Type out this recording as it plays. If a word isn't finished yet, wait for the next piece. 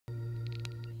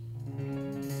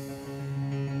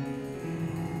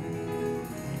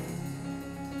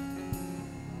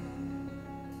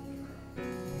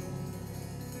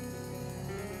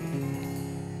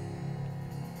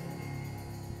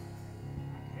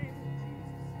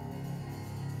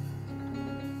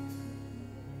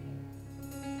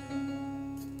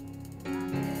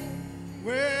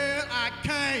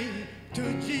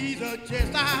Jesus,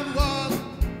 yes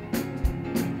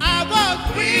I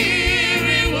was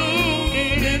weary,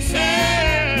 wounded, and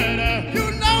sad.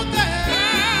 You know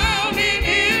that. Found in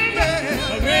Him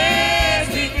a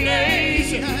resting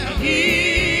place, and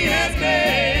He has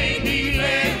made me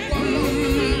glad.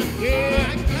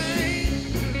 Yeah.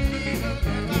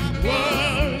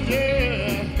 Was,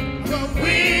 yeah, the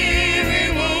weary,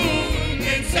 wounded,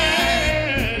 and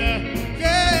sad.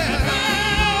 Yeah.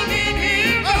 Found in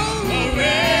Him a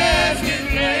resting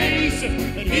place, and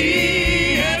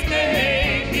He has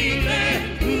made me glad.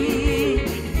 Ooh.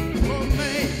 Oh,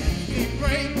 amazing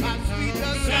grace, how sweet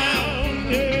the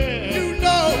sound. Yeah. You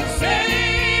know,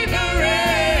 save a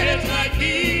wretch like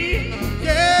me.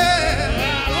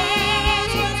 Yeah. I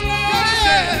was lost,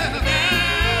 yeah.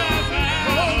 Now I found.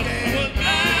 Oh, yeah.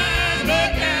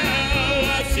 But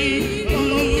now I see.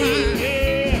 Ooh,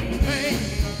 yeah.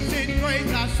 Amazing grace,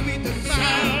 how sweet the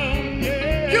sound.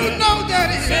 Yeah. You know that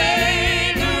it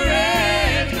saved a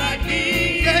wretch like me.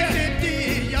 Yes, it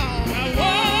did, y'all. I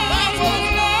was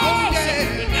lost,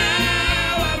 but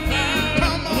now I found.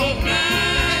 Come on.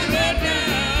 But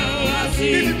now I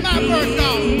see. This is my verse,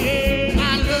 y'all. I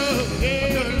love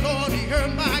the Lord, He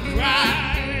heard my cry.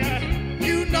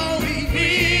 You know He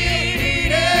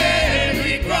healed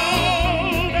every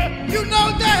groan. You know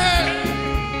that.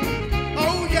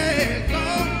 Oh, yes, oh,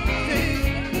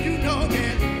 yes. You know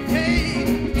that. Hey,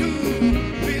 to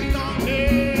wisdom.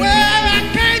 Well, I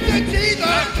came to Jesus. I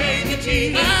came to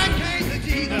Jesus. I came to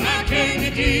Jesus. I came to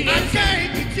Jesus. I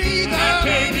came to Jesus. I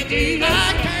came to Jesus.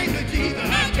 I came to Jesus.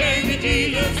 I came to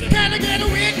Jesus. Can I get a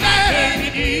witness? I came to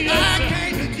Jesus. I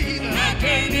came to Jesus. I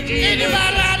came to Jesus.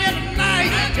 Anybody out there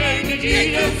tonight? I came to Jesus.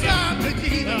 Get you come to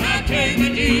Jesus. I came to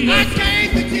Jesus. I came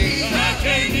to Jesus. I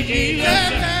came to Jesus.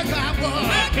 Just as I was.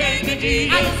 I came to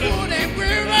Jesus. I was poor and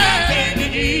weary. I came to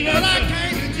Jesus. But I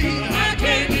came to Jesus. I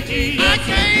came to Jesus. I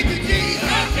came to Jesus.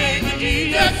 I came to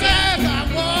Jesus. Just as I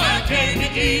was. I came to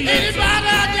Jesus. Anybody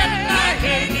out there tonight? I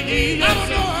came to Jesus. I don't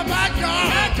know about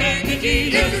y'all. I came to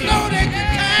Jesus. If you know that you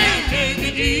came, I came to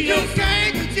Jesus. You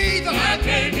came to Jesus. I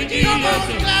came to Jesus. Come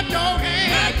on and clap your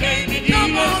hands. I came to Jesus.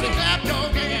 Come on and clap your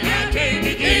hands. I came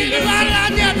to Jesus. Anybody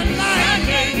out there tonight? I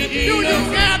came to Jesus. Do you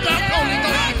have the Holy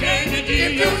Ghost? I came to Jesus.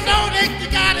 If you know that you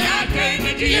got it, I came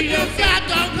to Jesus. If you got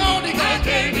the Holy Ghost, I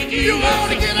came to Jesus. You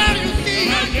want to get out of your seat?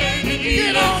 I came to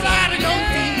Jesus. Get on out of your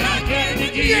seat. I came to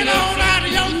Jesus. Get on out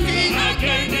of your seat. I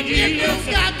came to Jesus. If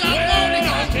you got the Holy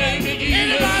Ghost, I came to Jesus.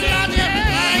 Anybody out there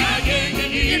tonight? I came to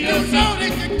Jesus. If you know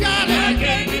that you got it, I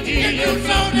came to Jesus. If you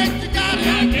know that you got it,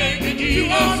 I came to Jesus.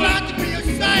 You ought not to be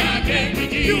ashamed. I came to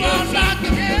Jesus. You ought not to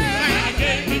be ashamed. I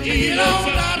came to Jesus. Get on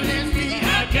out of that seat.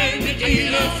 I came to Jesus.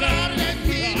 Get on out of that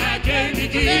seat. I came to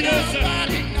Jesus. Let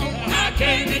nobody know. I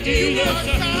came to Jesus. You are a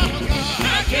child of God.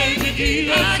 I came to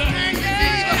Jesus. I came to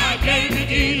Jesus. I came to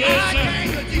Jesus. I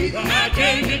came to Jesus. I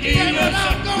came to Jesus. Tell you what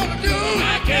I'm gonna do.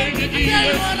 I came to Jesus. Tell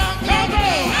you what I'm gonna do.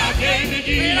 I came to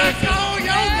Jesus. When I saw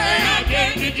your day. I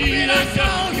came to Jesus. When I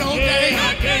saw your day.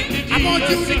 I came to Jesus. I want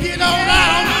you to get on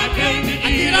out. I came to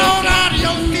Jesus. Get on out of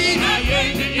your seat. I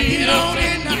came to Jesus. Get on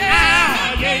in the aisle.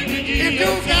 I came to Jesus. If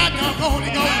you got the Holy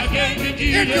Ghost. I came to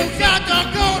Jesus. If you got the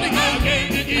Holy Ghost. I came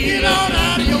to Jesus. Get on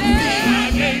out of your seat. I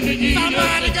came to Jesus.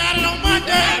 Somebody got it on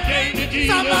Monday. I came to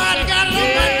Jesus. Somebody got it on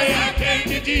Monday. I came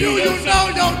to Jesus. Do you know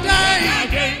your day? I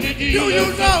came to Jesus. Do you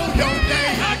know your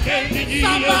day? I came to Jesus.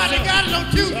 Somebody got it on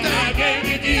Tuesday. I came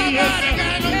to Jesus. Somebody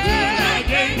got it on Tuesday. I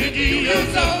came to Jesus. Do you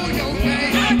know your day?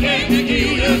 I came to Jesus. Do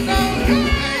you know your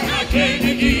day? I came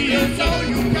to Jesus. Do you know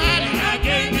you got it? I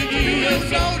came to Jesus. Do you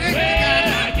know that you got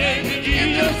it? I came to Jesus.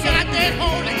 If you got that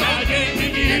Holy Ghost. I came to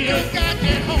Jesus. If you got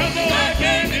that Holy Ghost. I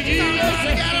came to Jesus.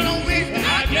 Somebody got it on wisdom.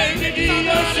 I came to Jesus.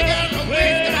 Somebody got it on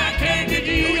wisdom. I came to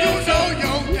Jesus. Do you know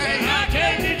your day? I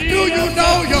came to Jesus. Do you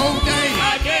know your day?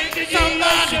 I came to Jesus.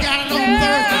 Somebody got it on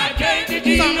Thursday. I came to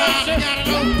Jesus. Somebody got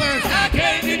it on Thursday. I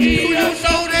came to Jesus. Do you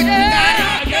know that you got it?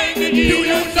 I came to Jesus. Do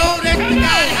you know that you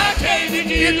got it? I came to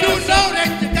Jesus. If you know that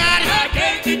you got it, I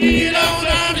came to Jesus. Get on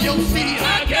out of your seat.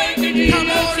 I came to Jesus. Come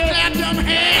on and clap them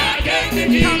hands. I came to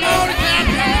Jesus. Come on and clap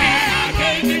them hands. I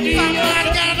came to Jesus. Somebody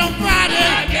got it on Friday.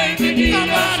 I came to Jesus.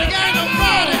 Somebody got it on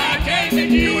Friday. I came to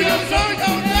Jesus. Do you know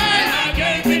your day? I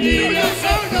came to Jesus. Do you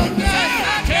know your day?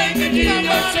 I came to Jesus.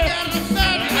 Somebody got it on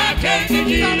Saturday. I came to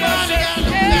Jesus. Somebody got it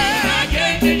on Saturday. I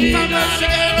came to Jesus. Somebody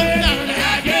got it on Saturday.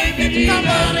 I came to Jesus.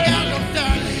 Somebody got it on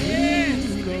Saturday.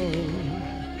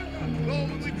 Lord,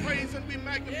 we praise and we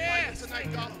magnify you tonight,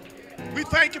 God. We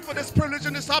thank you for this privilege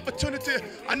and this opportunity.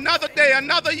 Another day,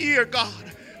 another year, God,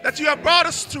 that you have brought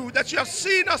us through, that you have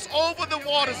seen us over the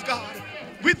waters, God.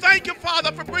 We thank you,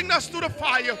 Father, for bringing us through the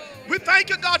fire. We thank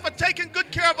you, God, for taking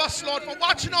good care of us, Lord, for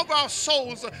watching over our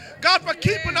souls. God, for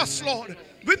keeping us, Lord.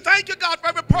 We thank you, God, for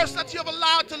every person that you have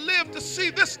allowed to live to see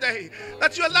this day,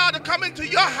 that you allowed to come into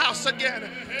your house again.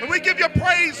 And we give you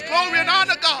praise, glory, and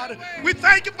honor, God. We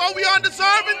thank you for we are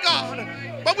undeserving, God.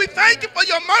 But we thank you for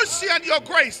your mercy and your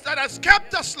grace that has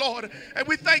kept us, Lord. And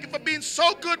we thank you for being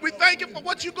so good. We thank you for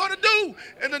what you're going to do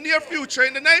in the near future.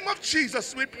 In the name of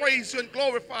Jesus, we praise you and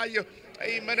glorify you.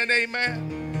 Amen and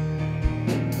amen.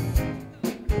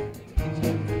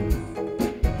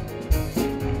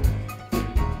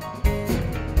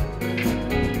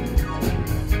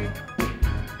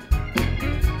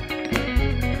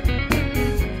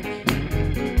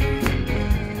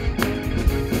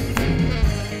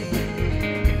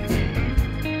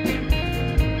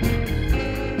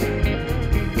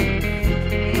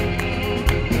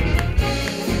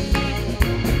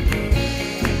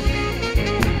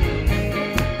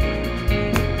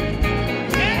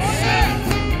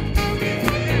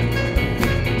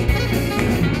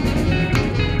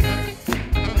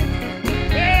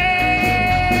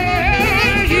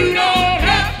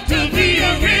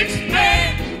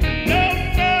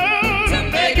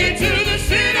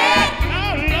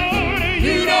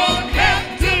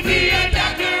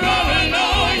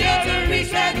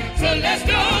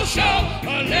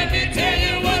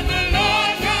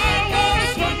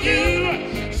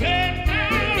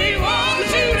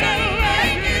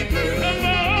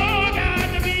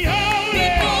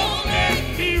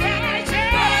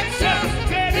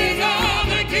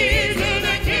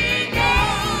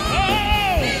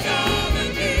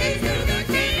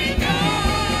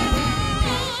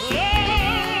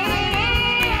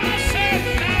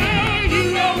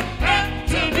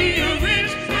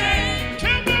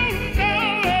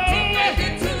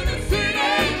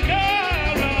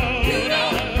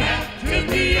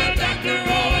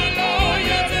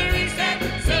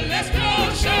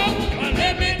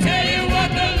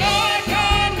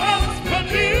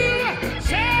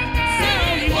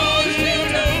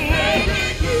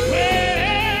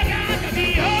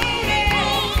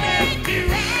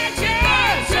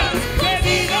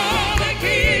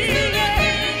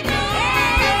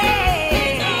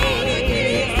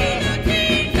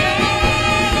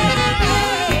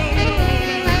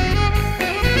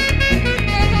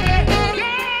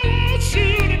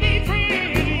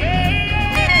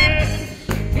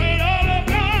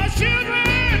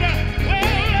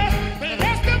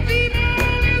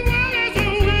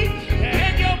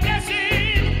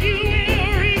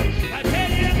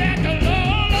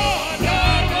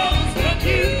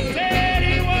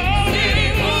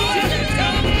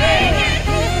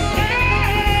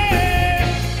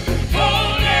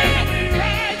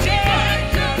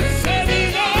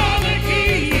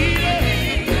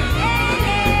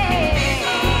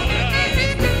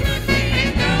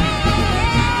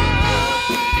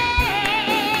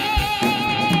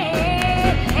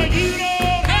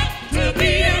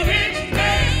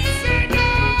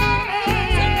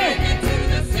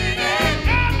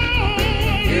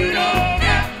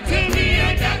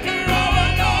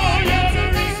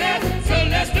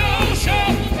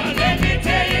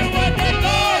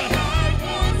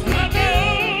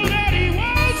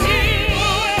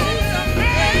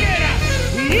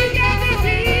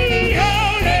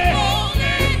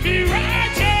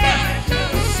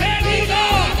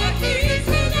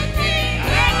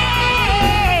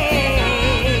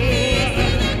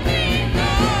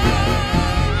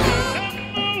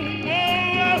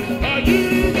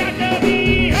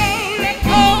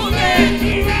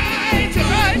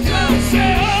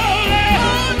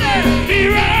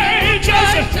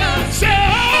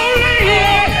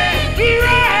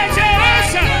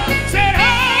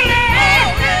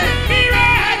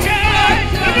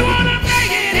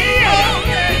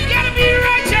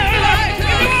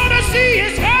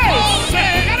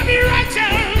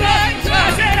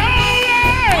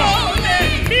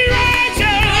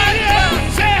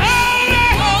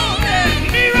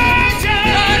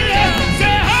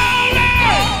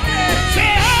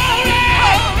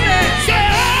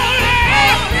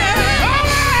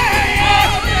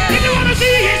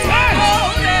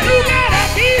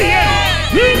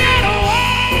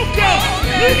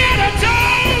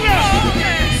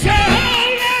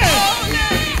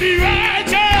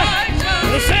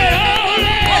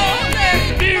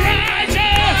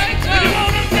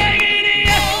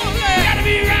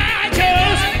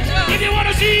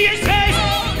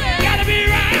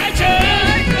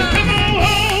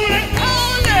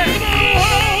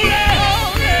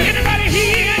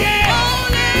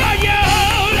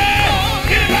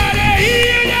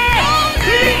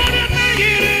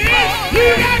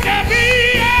 You got to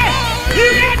be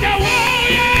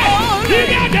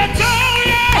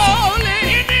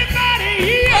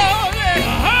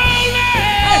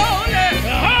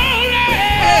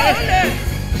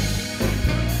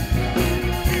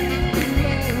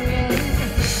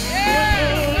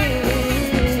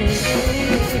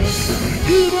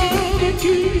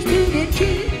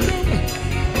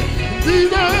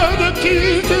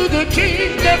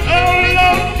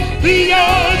We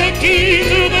are the keys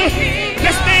to the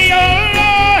yes they are,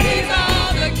 Lord. These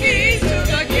are the keys to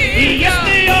the kingdom. Yes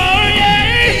they are,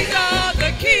 yeah. These are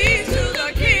the keys to the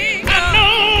kingdom. I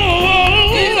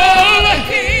know. These are the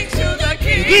keys to the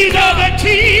kingdom. These are the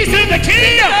keys to the kingdom.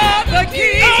 These are the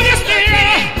keys Oh yes to the they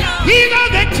are. kingdom. These are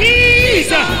the keys.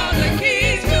 These are the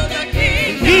keys to the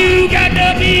kingdom. You got to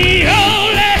be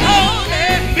holy, Holy,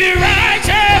 be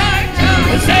righteous.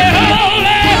 righteous, Say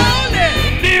holy, holy,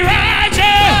 be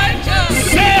righteous. righteous,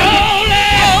 Say holy,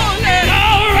 holy,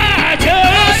 all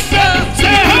righteous.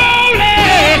 Say holy,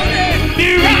 be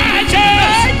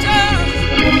righteous.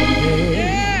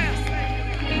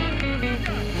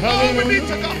 Glory be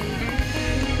to God.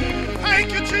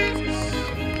 Thank you, Jesus.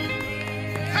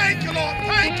 Thank you, Lord.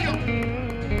 Thank you.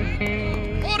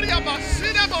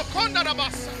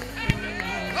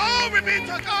 Glory be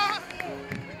to God.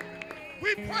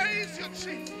 We praise you,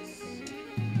 Jesus.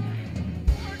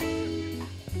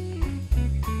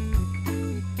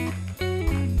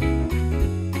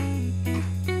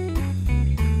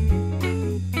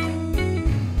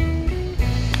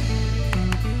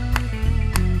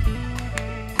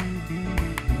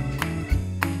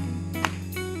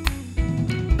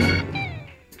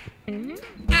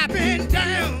 I've been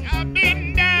down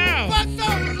for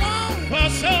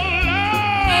so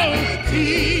long.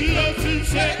 Jesus to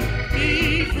set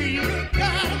me free.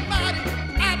 God Almighty,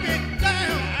 I've been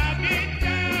down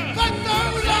for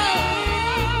so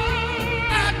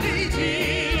long. I need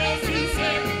Jesus to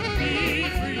set me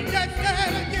free. Let's say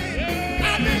it again.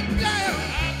 I've been down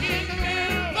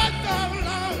for so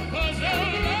long.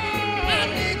 I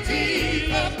need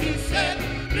Jesus to set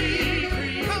me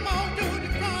free. Come on, do the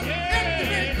front. If you've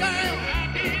been down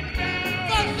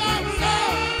for so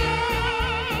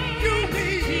long, you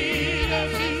need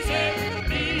Jesus to set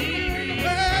me free.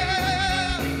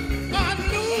 Well, God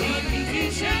lose,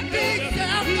 he shall go.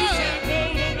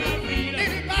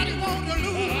 Anybody want to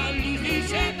lose?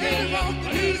 Anybody want to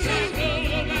lose?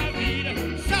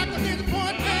 Sucker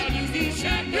disappointment,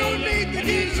 you need to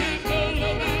heal.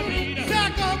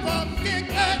 Sucker for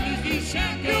sickness,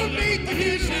 you need to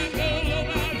heal.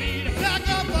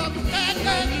 Sucker for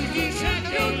sadness,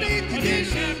 you need to heal.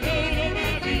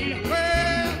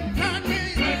 Well, turn me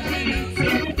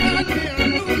loose. Turn me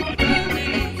loose.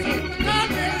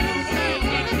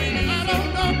 I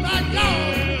don't know about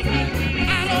y'all.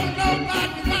 I don't know about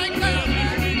you right now.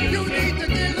 You need to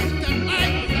get loose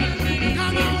tonight.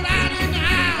 Come on out in the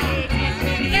aisle.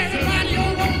 Everybody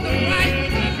over on the right.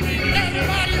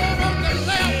 Everybody over on the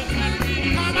left.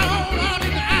 Come on out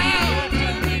in the aisle.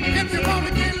 If you want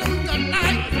to get loose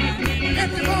tonight.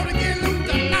 If you want to get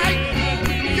loose tonight.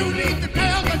 You need to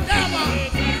tell the devil.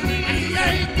 And he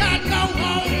ain't got no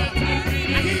home.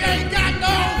 And he ain't got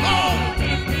no home.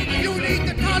 You need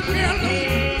to turn real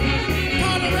loose.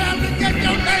 Turn around and get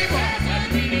your neighbor.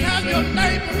 Tell your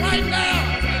neighbor right now.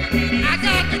 I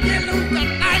got to get loose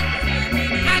tonight.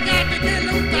 I got to get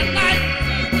loose tonight.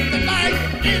 Tonight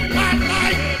is my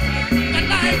life.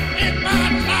 Tonight is my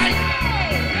life.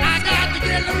 I got to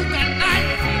get loose tonight.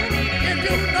 If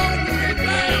you know you're in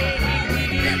town,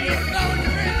 if you know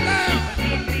you're in town,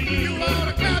 you ought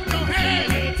to clap your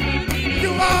hands.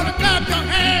 You ought to clap your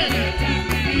hands.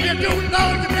 If you know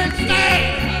you've been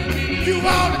sad, you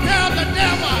ought to tell the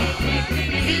devil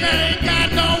he ain't got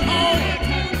no home.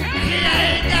 He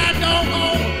ain't got no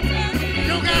home.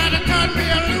 You gotta turn me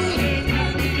loose.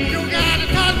 You gotta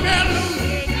turn me loose.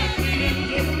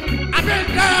 I've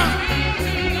been down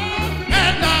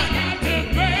and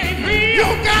you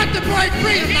got to break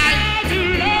free tonight.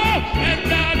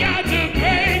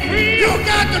 You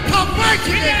got to talk right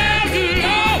to them.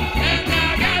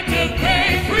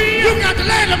 You got to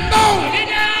let them know.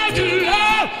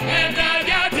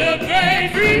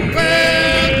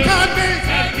 Well, turn me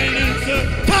loose.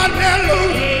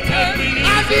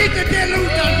 I need to get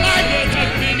loose tonight.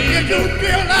 If you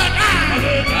feel like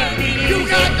you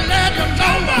got to let them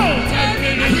know.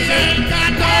 He ain't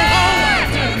got no home.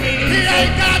 He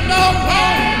ain't got no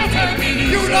home.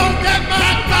 You don't get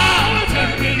my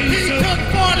power. He took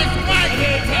 40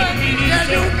 stripes. And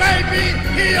you may be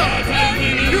healed.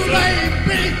 You may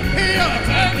be healed.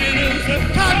 Turn me loose.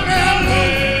 Turn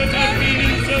me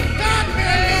loose.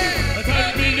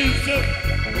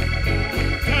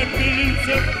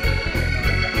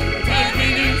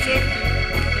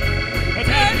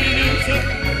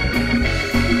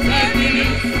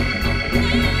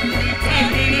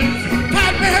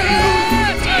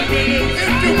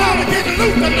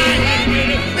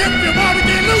 If you want to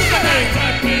get loose tonight,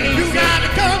 you got to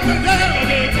come together.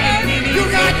 You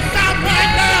got to stop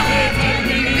right now.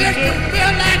 If you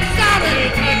feel like stopping,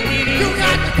 you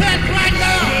got to touch right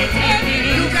now.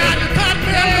 You got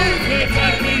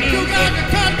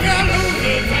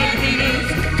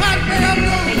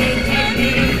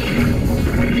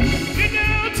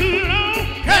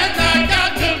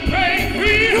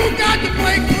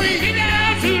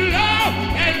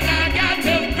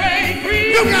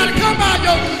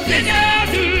Been down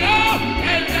too long,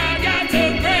 and I got to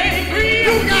break free.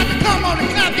 You got to come on and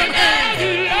clap your hands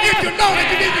if you know that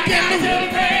you need to get loose.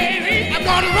 I'm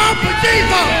going to run for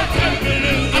Jesus.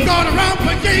 I'm going to run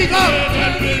for Jesus.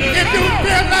 If you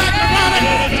feel like running,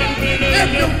 if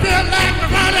you feel like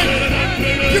running,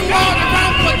 you ought to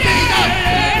run for Jesus.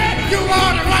 You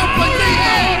ought to run for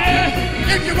Jesus.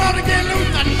 If you want to get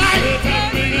loose tonight,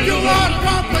 you ought to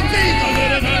run for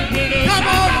Jesus. Come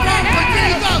on, run for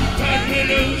Jesus.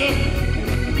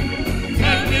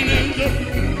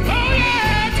 Oh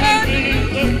yeah, turn me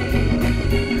loose.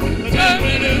 Turn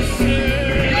me loose.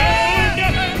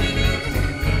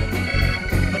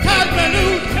 Turn me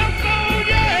loose. Come on,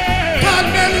 yeah. Turn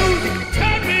me loose.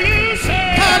 Turn me loose.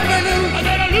 Turn me loose. I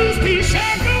let a loose piece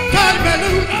shackle. Turn me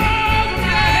loose.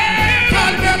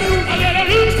 Turn me loose. I let a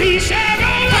loose piece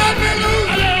shackle. Turn me loose.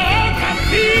 I let off my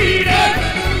feet.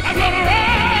 I'm gonna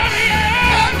run,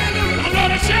 yeah. I'm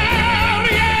gonna shout,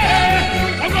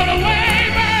 yeah. I'm gonna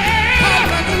wave my hand.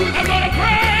 I'm gonna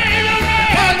praise the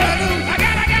Lord. I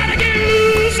gotta get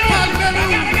loose. I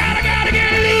gotta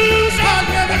get loose. I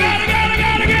gotta get loose. I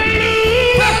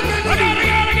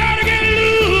gotta get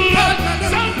loose.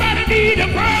 Somebody need to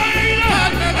praise.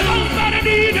 Somebody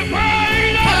need to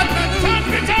praise.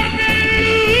 Touch me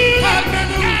loose.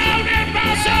 Down in my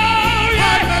soul,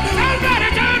 yeah. Somebody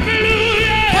touch me loose,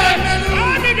 yeah.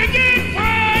 I need to get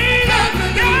praise.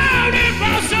 Down in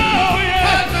my soul, yeah.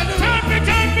 Touch me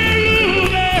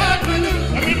loose, yeah. I've been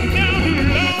down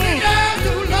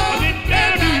too low. I've been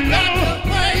down too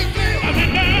low. I've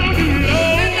been down too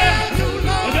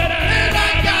low. That I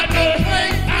gotta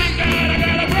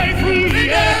break free.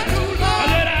 Yeah. I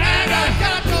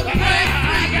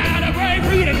gotta break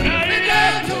free tonight.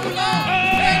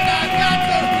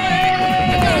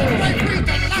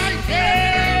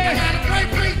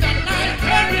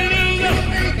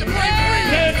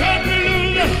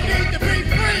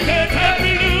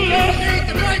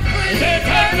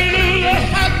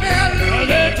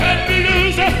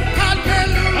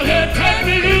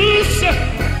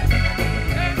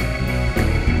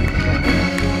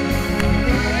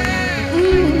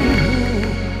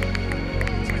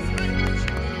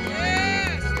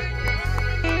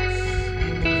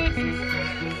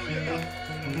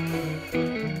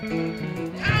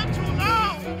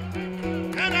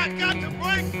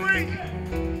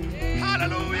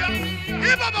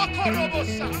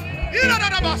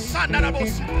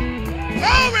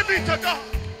 Glory be to God.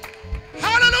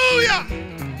 Hallelujah.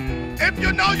 If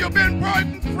you know you've been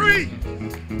broken free,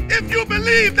 if you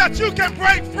believe that you can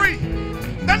break free,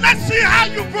 then let's see how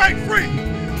you break free.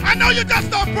 I know you just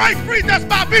don't break free just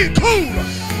by being cool,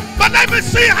 but let me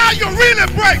see how you really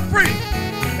break free.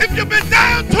 If you've been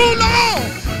down too long,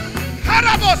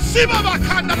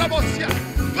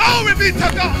 glory be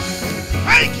to God.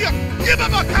 Thank you.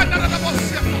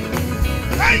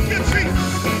 Thank you,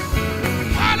 Jesus.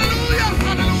 Hallelujah,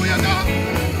 hallelujah, God.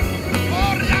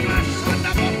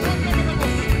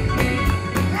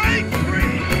 Break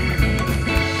free.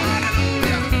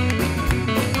 Hallelujah.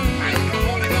 Thank you,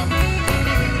 Holy Ghost.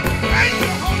 Thank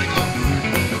you, Holy Ghost.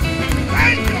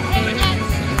 Thank you, Holy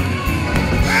Ghost.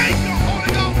 Thank you,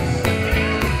 Holy Ghost.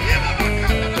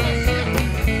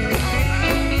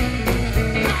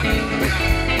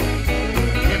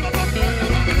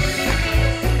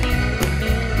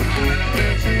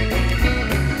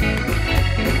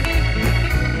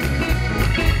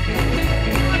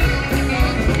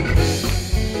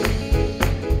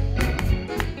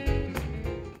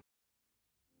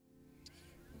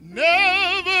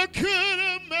 Never could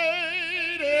have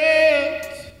made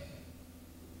it.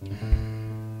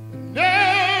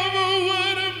 Never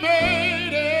would have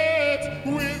made it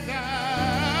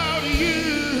without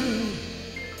you.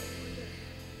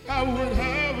 I would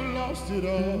have lost it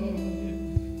all.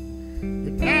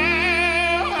 But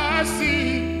now I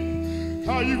see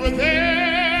how you were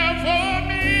there for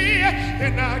me,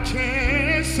 and I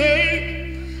can't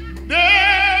say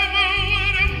never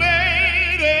would have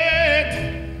made it.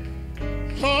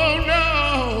 Oh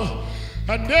no,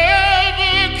 I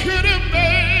never could have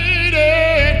made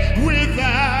it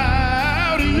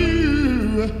without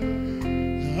you.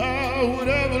 I would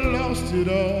have lost it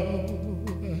all.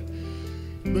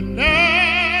 But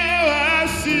now I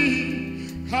see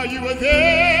how you were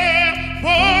there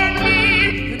for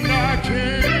me, and I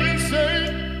can't say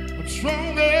I'm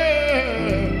stronger.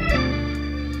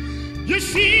 You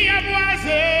see, I'm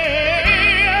wiser,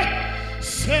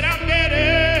 said I'm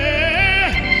better.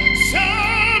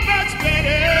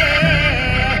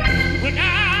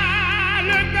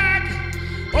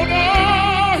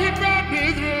 Although he brought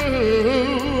me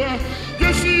through,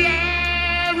 you see,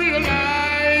 I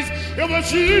realized it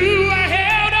was you I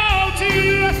held on.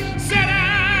 you. Said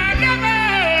I never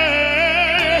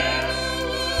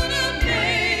would have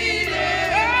made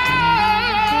it.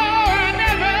 Oh, I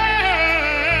never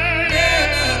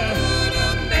Would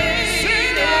have made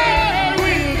said it.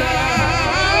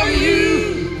 without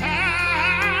you.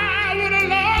 I would have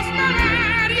lost my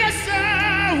mind. Yes,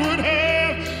 I would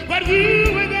have. But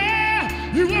you were there.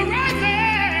 You were right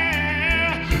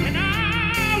there. And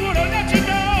I would have let you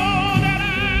know that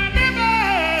I never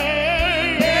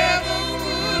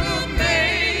Would have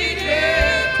made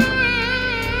it.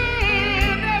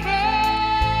 never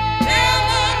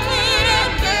Could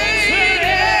have made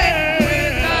it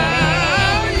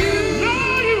without you.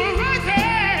 Lord, you were right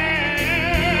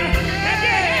there, and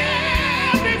you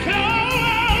held me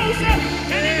close,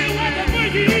 and if it wasn't for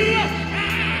you, I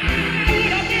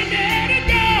would have been dead and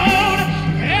gone,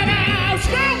 and I'm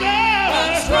stronger.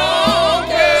 I'm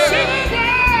stronger. See, I'm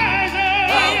wiser.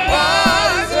 I'm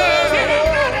wiser. See, I'm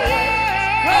better.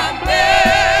 I'm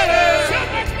better. So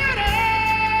much better.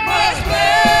 Much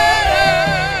better.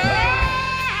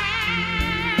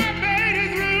 I made it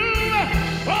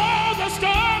through all the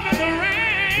storm and the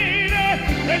rain.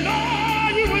 And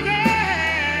Lord, you were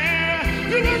there.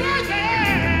 You were right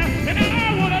there. And I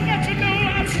want to let you know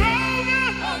I'm stronger.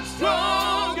 I'm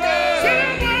stronger. See,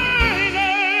 I'm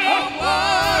wiser. I'm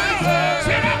wiser.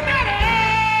 See, I'm better.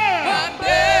 I'm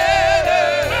better.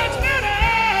 Much better.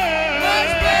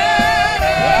 Much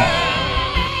better.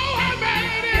 Oh, I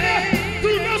made it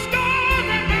through the storm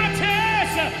and my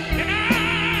test. And I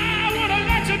want to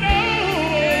let you know.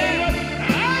 I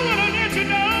want to let you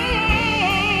know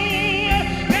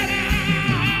that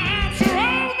I'm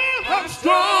stronger. I'm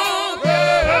stronger.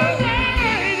 I'm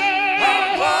wiser. I'm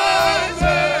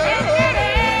wiser. I'm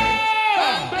better.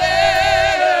 I'm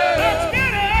better. Much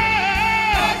better.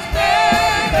 Much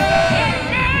better. I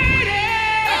made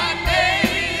it. I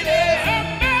made it. I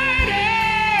made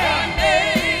it. I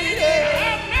made it.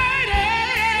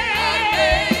 I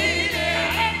made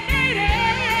it. I made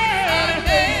it. I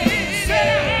made it. Say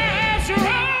I'm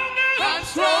stronger. I'm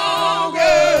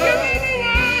stronger.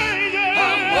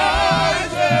 I'm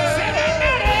wiser. Say I'm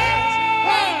better.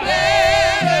 I'm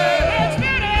better. Much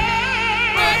better.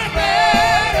 Much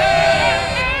better. I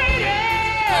made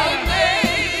it. I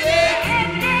made it. I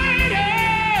made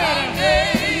it. I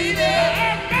made it.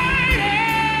 I made it.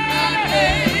 I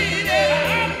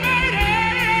made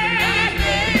it.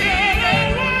 Never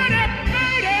would have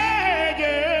made it.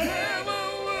 Never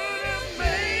would have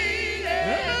made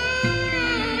it.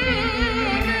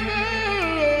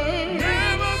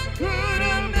 Never could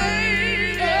have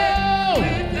made it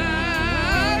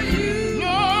without you.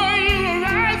 Lord, you were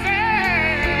right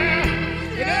there.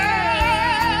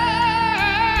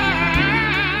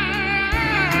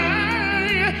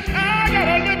 I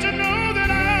gotta let you know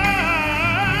that I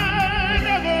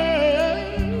never.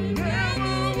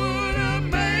 Never would have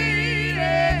made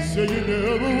it. So you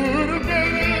never would have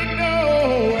made it, no.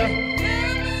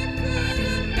 Never could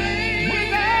have made it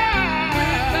Without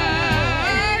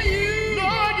you.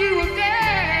 Lord, you were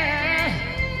there.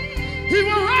 He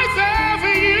was right there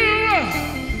for you.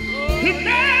 He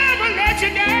never let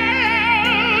you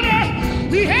down.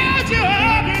 He held you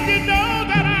up, and you know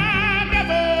that I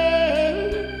never.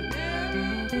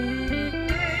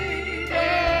 I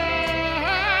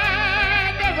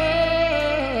never.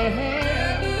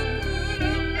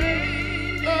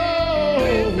 Oh,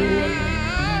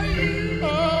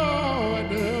 I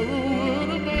never would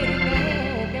have made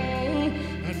it. No,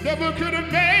 I never could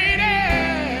have made it.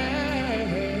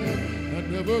 I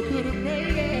never could have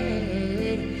made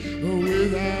it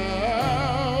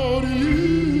without you.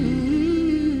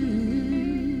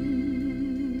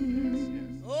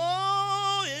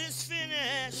 Oh, it's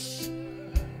finished.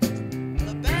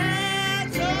 The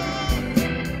battle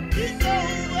is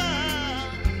over.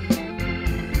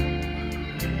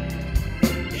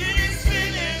 It is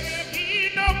finished.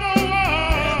 Need no more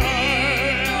war.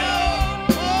 No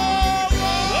more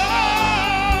war.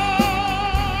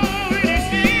 Oh, it is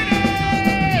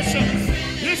finished.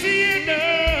 It's the end of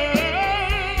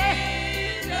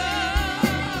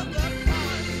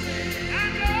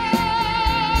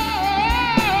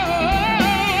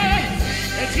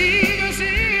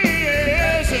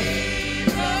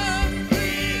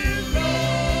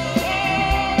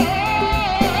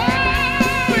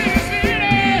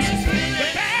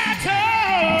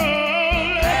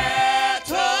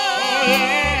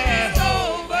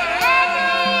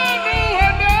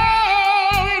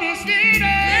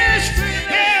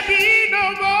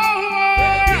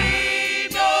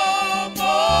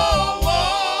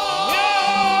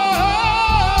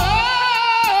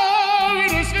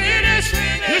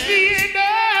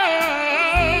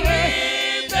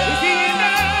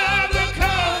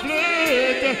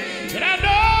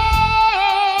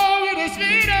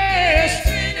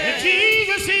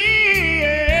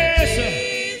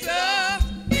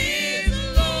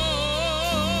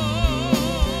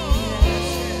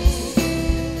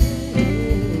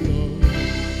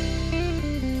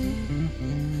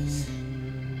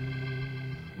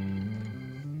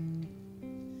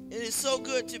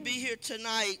to be here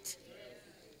tonight,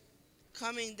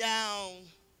 coming down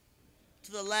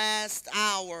to the last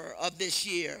hour of this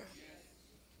year.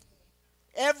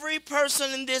 Every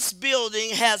person in this building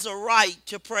has a right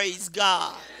to praise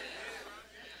God,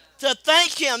 to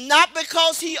thank him, not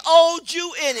because he owed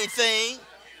you anything,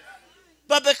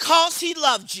 but because he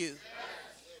loved you,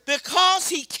 because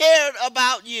he cared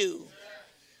about you.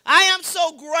 I am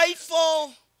so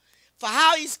grateful for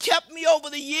how he's kept me over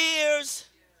the years.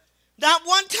 Not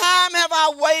one time have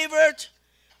I wavered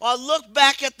or looked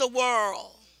back at the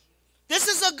world. This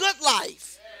is a good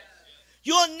life.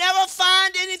 You'll never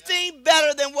find anything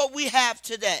better than what we have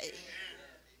today.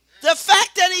 The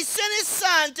fact that he sent his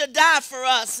son to die for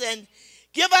us and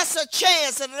give us a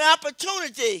chance and an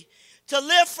opportunity to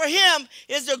live for him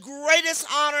is the greatest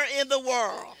honor in the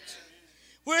world.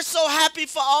 We're so happy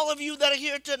for all of you that are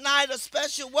here tonight. A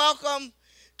special welcome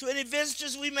to any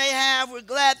visitors we may have. We're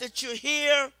glad that you're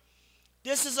here.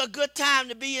 This is a good time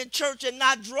to be in church and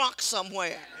not drunk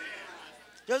somewhere.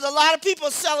 There's a lot of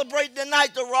people celebrating the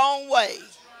night the wrong way.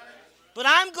 But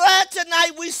I'm glad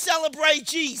tonight we celebrate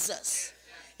Jesus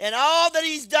and all that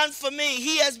he's done for me.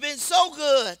 He has been so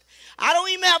good. I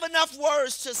don't even have enough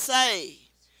words to say.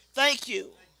 Thank you.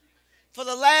 For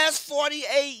the last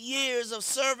 48 years of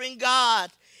serving God,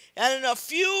 and in a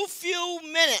few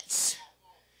minutes,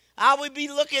 I will be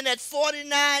looking at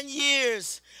 49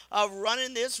 years of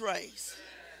running this race.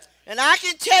 And I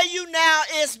can tell you now,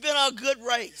 it's been a good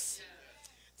race.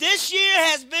 This year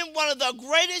has been one of the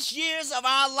greatest years of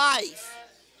our life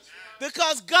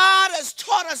because God has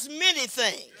taught us many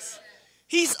things.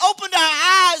 He's opened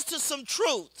our eyes to some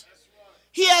truth.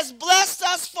 He has blessed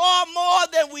us far more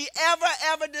than we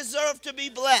ever deserve to be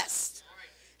blessed.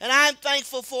 And I'm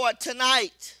thankful for it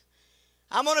tonight.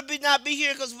 I'm going to not be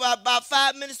here because about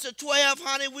 5 minutes to 12,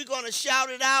 honey, we're going to shout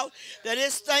it out that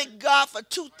it's thank God for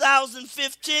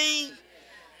 2015.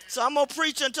 So I'm going to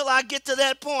preach until I get to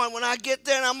that point. When I get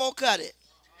there, I'm going to cut it.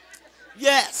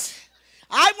 Yes.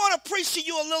 I want to preach to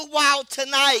you a little while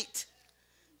tonight.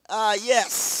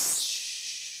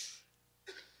 Yes.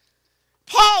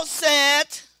 Paul said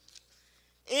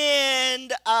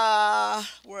in,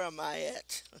 where am I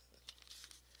at?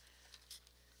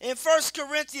 In 1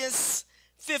 Corinthians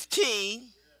 15,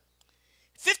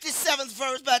 57th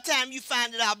verse, by the time you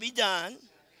find it, I'll be done.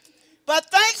 But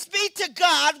thanks be to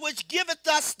God, which giveth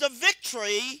us the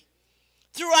victory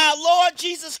through our Lord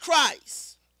Jesus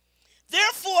Christ.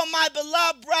 Therefore, my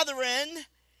beloved brethren,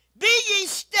 be ye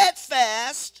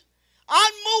steadfast,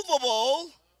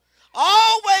 unmovable,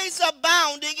 always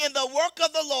abounding in the work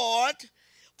of the Lord,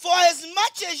 for as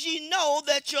much as ye know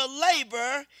that your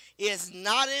labor is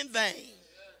not in vain.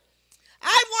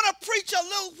 I want to preach a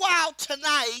little while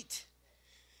tonight.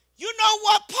 You know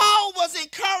what? Paul was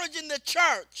encouraging the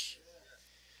church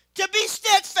to be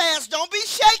steadfast. Don't be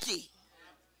shaky.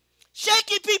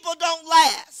 Shaky people don't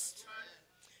last.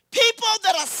 People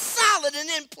that are solid and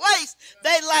in place,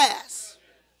 they last.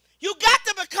 You got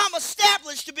to become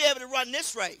established to be able to run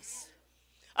this race.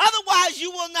 Otherwise, you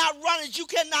will not run it. You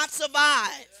cannot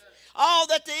survive all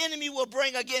that the enemy will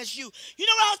bring against you. You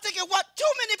know what I was thinking? What?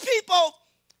 Too many people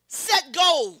set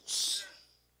goals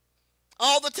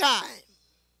all the time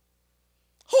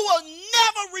who will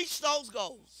never reach those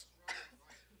goals.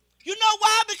 You know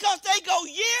why? Because they go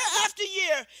year after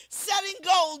year setting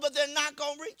goals, but they're not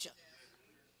going to reach them.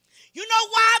 You know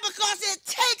why? Because it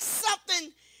takes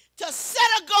something to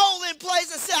set a goal in place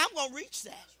and say, I'm going to reach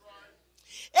that.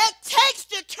 It takes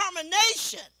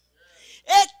determination.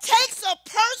 It takes a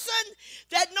person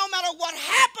that no matter what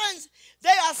happens,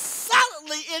 they are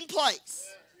solidly in place.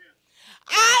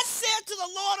 I said to the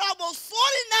Lord almost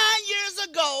 49 years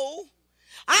ago,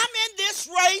 I'm in this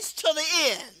race to the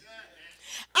end.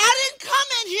 I didn't come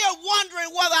in here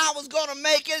wondering whether I was going to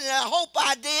make it, and I hope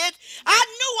I did. I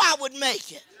knew I would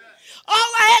make it.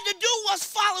 All I had to do was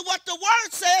follow what the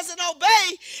word says and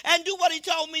obey and do what he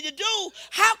told me to do.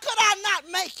 How could I not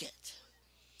make it?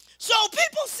 So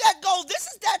people set goals. This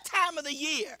is that time of the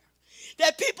year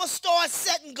that people start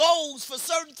setting goals for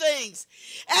certain things.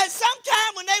 And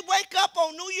sometime when they wake up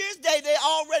on New Year's Day, they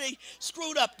already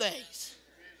screwed up things.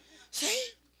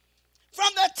 See?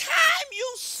 From the time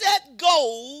you set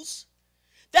goals,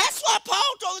 that's why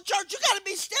Paul told the church, you got to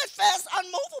be steadfast,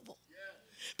 unmovable.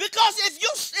 Because if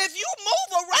you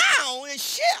move around and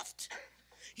shift,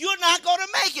 you're not going to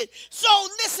make it. So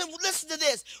listen to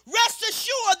this. Rest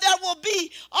assured there will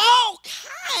be all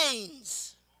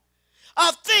kinds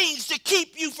of things to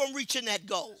keep you from reaching that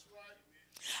goal.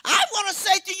 I want to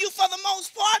say to you, for the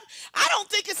most part, I don't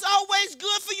think it's always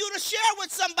good for you to share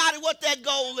with somebody what that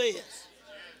goal is.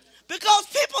 Because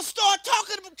people start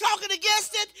talking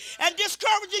against it and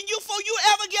discouraging you before you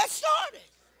ever get started.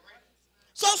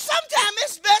 So sometimes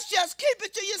it's best just keep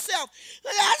it to yourself.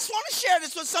 I just want to share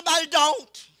this with somebody.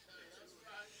 Don't.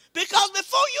 Because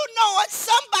before you know it,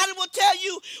 somebody will tell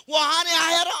you, well, honey,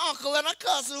 I had an uncle and a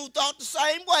cousin who thought the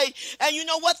same way. And you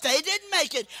know what? They didn't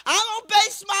make it. I don't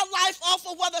base my life off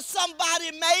of whether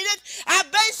somebody made it. I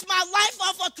base my life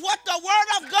off of what the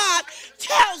Word of God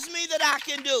tells me that I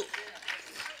can do.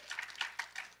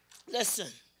 Listen,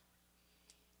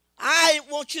 I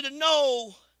want you to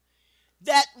know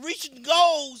that reaching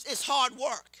goals is hard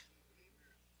work.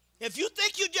 If you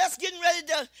think you're just getting ready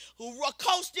to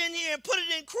coast in here and put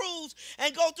it in cruise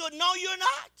and go through it, no, you're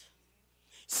not.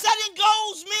 Setting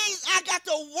goals means I got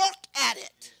to work at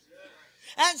it.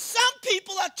 And some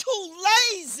people are too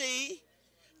lazy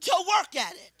to work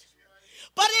at it.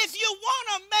 But if you want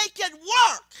to make it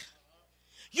work,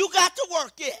 you got to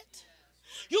work it.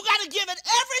 You got to give it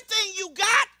everything you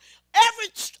got,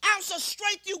 every ounce of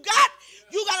strength you got.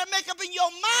 You got to make up in your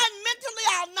mind mentally,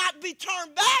 I'll not be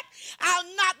turned back. I'll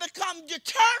not become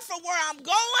deterred from where I'm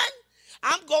going.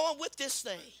 I'm going with this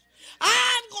thing.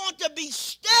 I'm going to be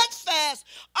steadfast,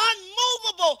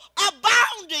 unmovable,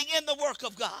 abounding in the work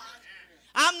of God.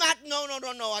 I'm not,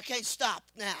 no, I can't stop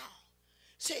now.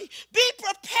 See, be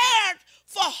prepared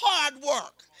for hard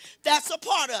work. That's a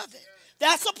part of it.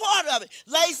 That's a part of it.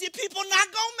 Lazy people not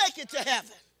going to make it to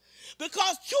heaven.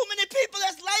 Because too many people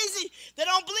that's lazy, they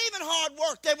don't believe in hard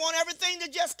work. They want everything to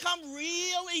just come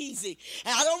real easy.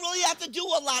 And I don't really have to do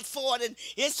a lot for it. And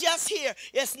it's just here.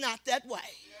 It's not that way.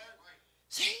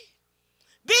 See?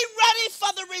 Be ready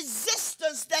for the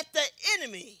resistance that the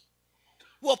enemy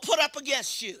will put up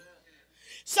against you.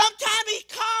 Sometimes he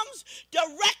comes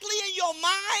directly in your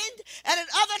mind, and at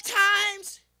other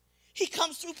times, he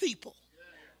comes through people.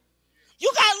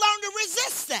 You got to learn to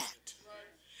resist that.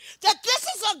 That this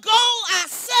is a goal I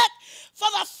set for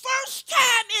the first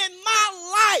time in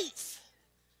my life.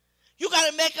 You got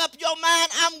to make up your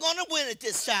mind, I'm going to win it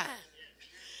this time.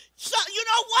 So you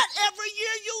know what? Every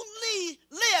year you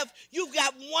live, you've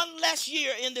got one less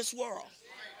year in this world.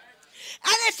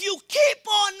 And if you keep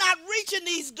on not reaching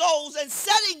these goals and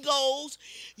setting goals,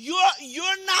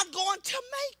 you're not going to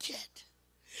make it.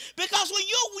 Because when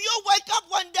you'll wake up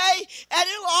one day and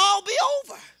it'll all be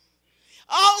over.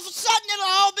 All of a sudden, it'll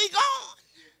all be gone.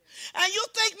 And you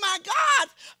think, my God,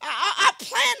 I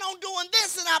plan on doing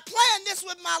this and I planned this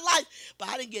with my life, but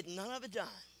I didn't get none of it done.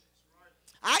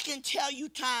 I can tell you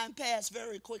time passed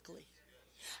very quickly.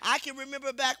 I can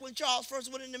remember back when Charles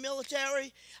first went in the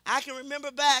military. I can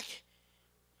remember back,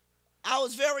 I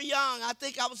was very young. I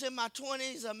think I was in my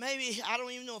 20s or maybe, I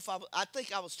don't even know if I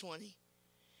think I was 20.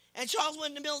 And Charles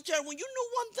went in the military. When you knew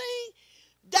one thing,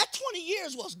 that 20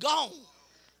 years was gone.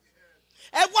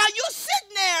 And while you're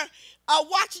sitting there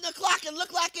watching the clock and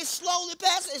look like it's slowly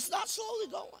passing, it's not slowly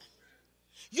going.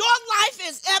 Your life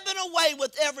is ebbing away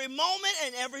with every moment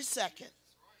and every second.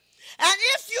 And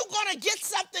if you're going to get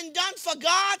something done for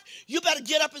God, you better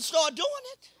get up and start doing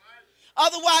it.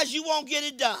 Otherwise, you won't get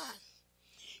it done.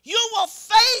 You will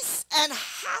face an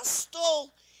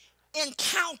hostile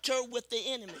encounter with the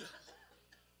enemy.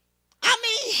 I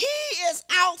mean, he is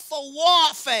out for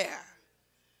warfare.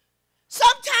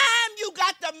 Sometimes you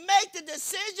got to make the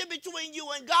decision between you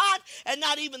and God, and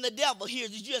not even the devil hears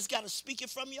it. You just got to speak it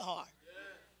from your heart. Yeah.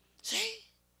 See?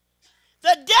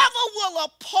 The devil will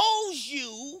oppose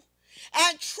you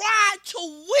and try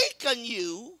to weaken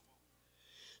you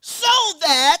so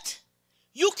that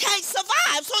you can't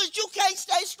survive, so that you can't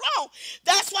stay strong.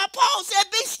 That's why Paul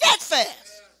said, be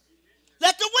steadfast.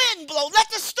 Let the wind blow. Let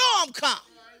the storm come.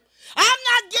 I'm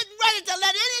not getting ready to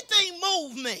let anything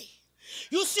move me.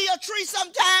 You see a tree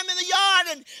sometime in the yard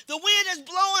and the wind is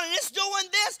blowing and it's doing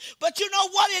this, but you know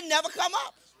what? It never come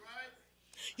up.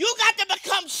 You got to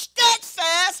become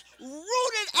steadfast,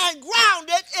 rooted and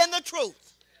grounded in the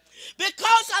truth.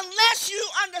 Because unless you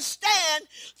understand,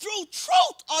 through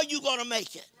truth are you going to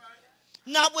make it.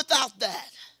 Not without that.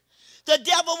 The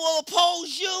devil will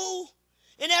oppose you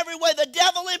in every way. The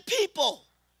devil and people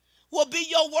will be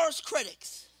your worst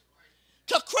critics.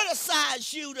 To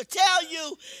criticize you, to tell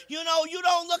you, you know, you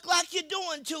don't look like you're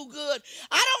doing too good.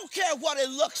 I don't care what it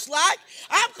looks like.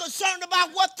 I'm concerned about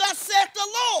what thus saith the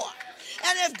Lord.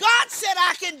 And if God said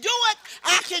I can do it,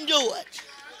 I can do it.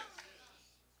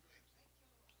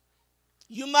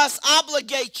 You must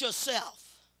obligate yourself.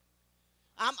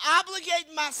 I'm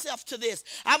obligating myself to this.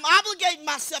 I'm obligating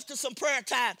myself to some prayer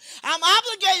time. I'm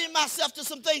obligating myself to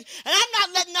some things, and I'm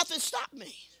not letting nothing stop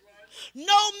me.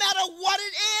 No matter what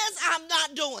it is, I'm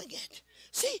not doing it.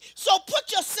 See, so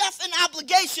put yourself in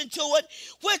obligation to it,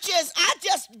 which is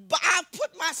I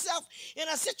put myself in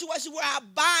a situation where I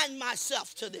bind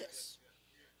myself to this.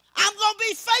 I'm going to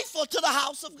be faithful to the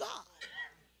house of God.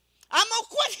 I'm going to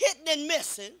quit hitting and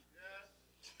missing,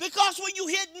 because when you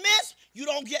hit and miss, you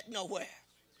don't get nowhere.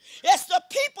 It's the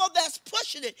people that's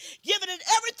pushing it, giving it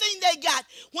everything they got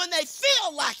when they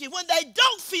feel like it, when they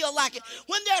don't feel like it,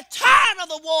 when they're tired of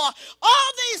the war.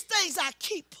 All these things I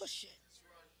keep pushing.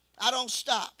 I don't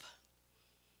stop.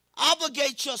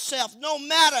 Obligate yourself no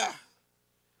matter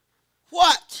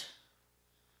what,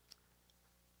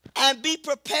 and be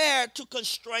prepared to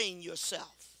constrain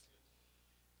yourself.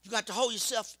 You got to hold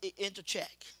yourself into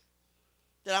check.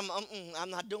 That I'm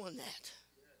not doing that.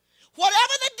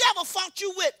 Whatever the devil fought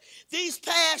you with these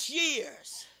past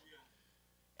years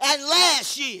and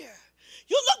last year,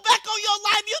 you look back on your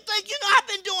life, you think, I've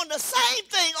been doing the same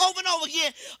thing over and over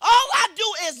again. All I do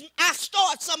is I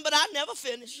start something, but I never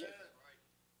finish it.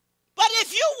 But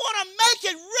if you want to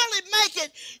make it, really make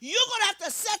it, you're going to have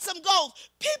to set some goals.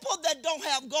 People that don't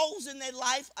have goals in their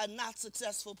life are not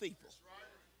successful people.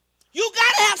 You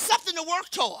got to have something to work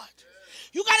toward.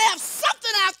 You got to have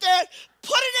something out there,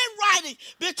 put it in writing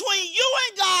between you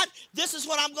and God. This is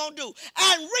what I'm going to do.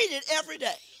 And read it every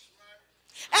day.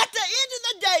 At the end of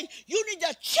the day, you need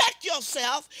to check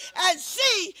yourself and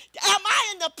see, am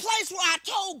I in the place where I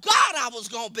told God I was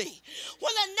going to be?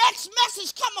 When the next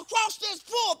message come across this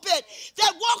pulpit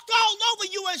that walked all over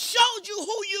you and showed you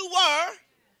who you were,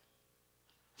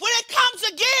 when it comes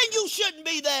again, you shouldn't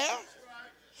be there.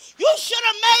 You should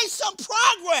have made some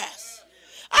progress.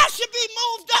 I should be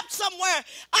moved up somewhere.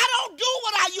 I don't do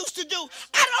what I used to do.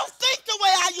 I don't think the way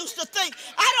I used to think.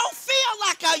 I don't feel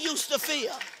like I used to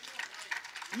feel.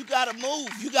 You got to move.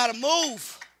 You got to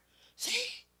move. See?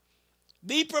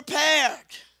 Be prepared.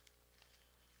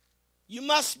 You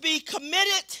must be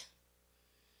committed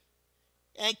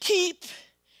and keep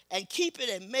it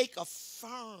and make a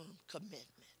firm commitment.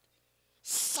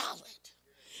 Solid.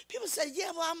 People say,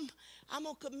 yeah, well, I'm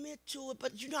going to commit to it.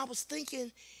 But, I was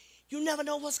thinking, you never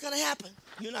know what's going to happen.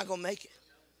 You're not going to make it.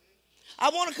 I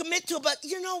want to commit to it, but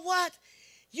you know what?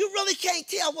 You really can't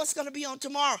tell what's going to be on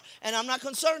tomorrow. And I'm not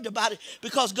concerned about it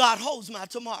because God holds my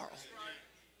tomorrow.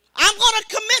 I'm going to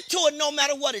commit to it no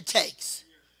matter what it takes.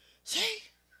 See?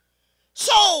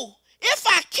 So if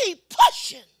I keep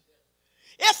pushing,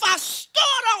 if I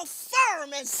start off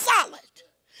firm and solid,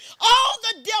 all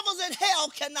the devils in hell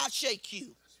cannot shake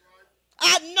you.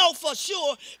 I know for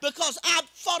sure because I've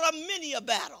fought many a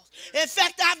battle. In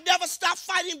fact, I've never stopped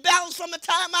fighting battles from the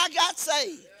time I got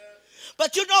saved.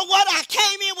 But you know what? I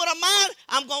came in with a mind,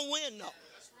 I'm going to win, though.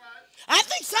 I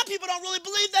think some people don't really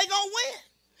believe they're going to win.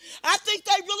 I think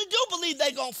they really do believe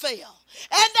they're going to fail.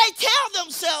 And they tell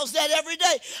themselves that every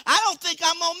day. I don't think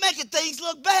I'm going to make it. Things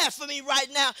look bad for me right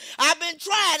now. I've been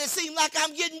trying. It seems like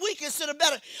I'm getting weak instead of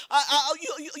better.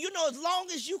 As long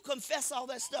as you confess all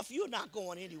that stuff, you're not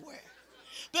going anywhere.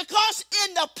 Because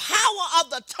in the power of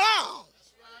the tongue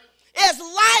is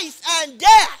life and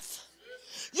death.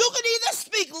 You can either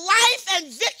speak life and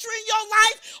victory in your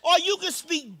life, or you can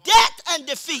speak death and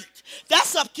defeat.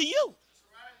 That's up to you.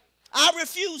 I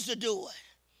refuse to do it.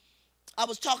 I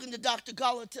was talking to Dr.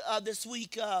 Gullah this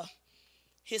week.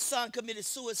 His son committed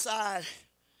suicide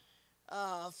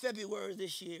February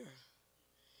this year.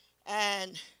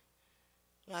 And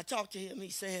when I talked to him, he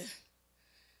said,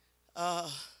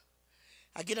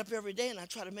 I get up every day and I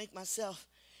try to make myself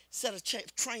set a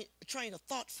train of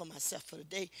thought for myself for the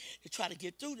day to try to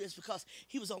get through this, because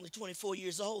he was only 24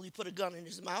 years old. He put a gun in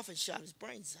his mouth and shot his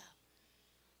brains out.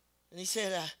 And he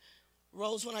said,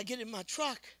 Rose, when I get in my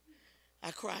truck,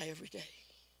 I cry every day.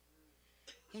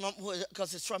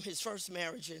 Because it's from his first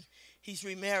marriage, and he's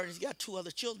remarried. He's got 2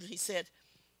 other children. He said,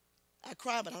 I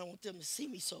cry, but I don't want them to see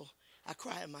me, so I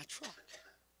cry in my truck.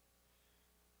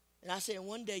 And I said,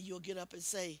 one day you'll get up and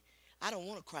say, I don't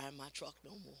want to cry in my truck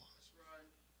no more.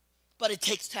 But it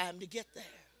takes time to get there.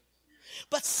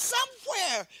 But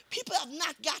somewhere, people have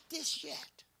not got this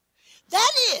yet.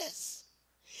 That is,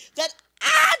 that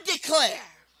I declare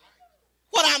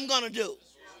what I'm going to do.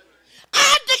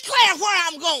 I declare where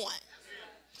I'm going.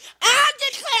 I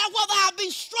declare whether I'll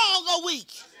be strong or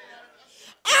weak.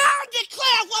 I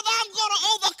declare whether I'm going to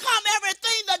overcome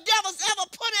everything the devil's ever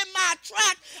put in my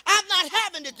track. I'm not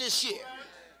having it this year.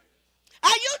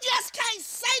 And you just can't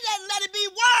say that and let it be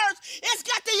words. It's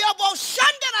got to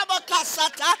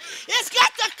it's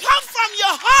got to come from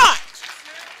your heart.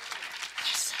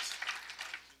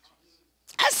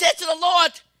 I said to the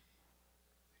Lord,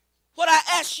 what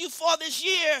I asked you for this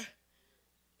year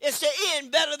is to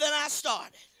end better than I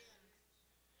started.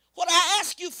 What I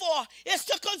ask you for is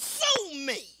to consume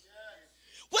me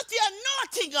with the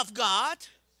anointing of God,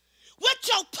 with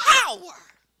your power,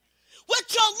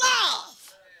 with your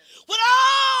love, with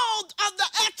all of the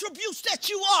attributes that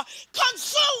you are.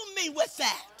 Consume me with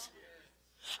that.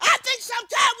 I think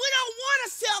sometimes we don't want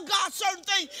to tell God certain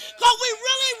things because we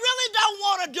really, really don't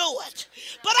want to do it.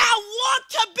 But I want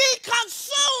to be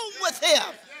consumed with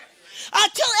him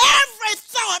until every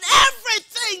thought,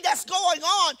 everything that's going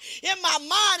on in my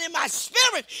mind, in my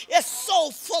spirit is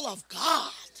so full of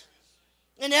God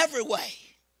in every way.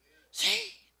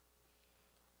 See?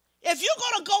 If you're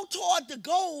going to go toward the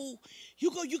goal,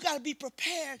 you got to be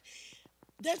prepared.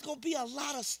 There's going to be a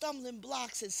lot of stumbling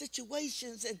blocks and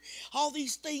situations and all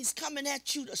these things coming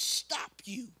at you to stop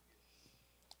you.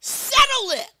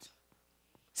 Settle it.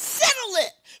 Settle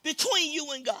it between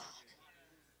you and God.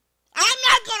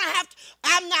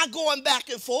 I'm not going back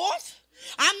and forth.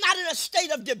 I'm not in a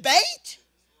state of debate.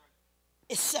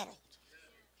 It's settled.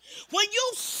 When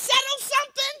you settle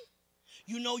something,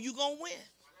 you know you're going to win.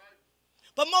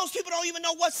 But most people don't even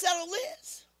know what settle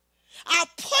is. I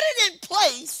put it in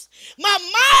place. My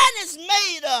mind is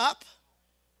made up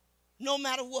no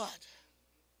matter what.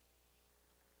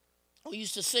 We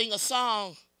used to sing a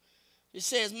song that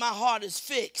says, my heart is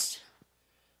fixed.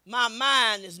 My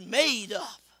mind is made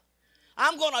up.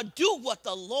 I'm going to do what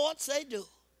the Lord say do.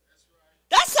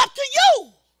 That's up to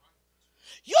you.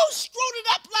 You screwed it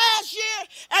up last year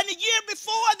and the year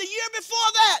before and the year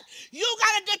before that. You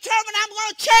got to determine I'm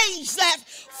going to change that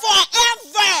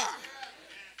forever.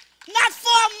 Not for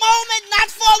a moment, not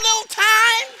for a little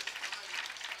time.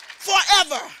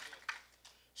 Forever.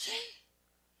 See?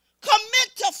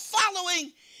 Commit to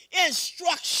following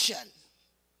instruction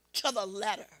to the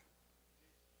letter.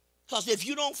 Because if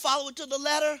you don't follow it to the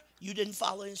letter, you didn't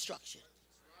follow instruction.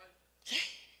 See?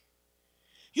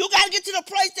 You got to get to the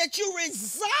place that you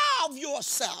resolve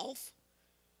yourself.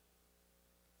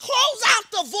 Close out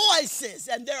the voices,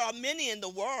 and there are many in the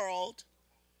world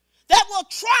that will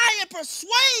try and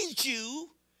persuade you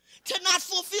to not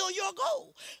fulfill your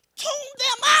goal. Tune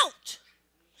them out.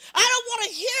 I don't want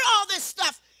to hear all this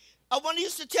stuff. One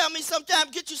used to tell me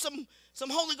sometimes, get you some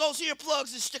Holy Ghost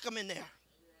earplugs and stick them in there.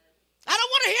 I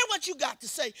don't want to hear what you got to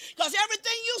say because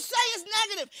everything you say is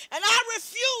negative, and I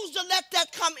refuse to let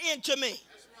that come into me.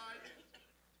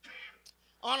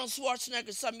 Arnold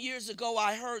Schwarzenegger, some years ago,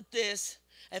 I heard this.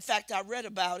 In fact, I read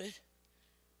about it.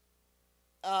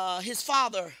 His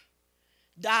father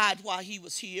died while he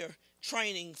was here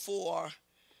training to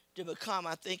become,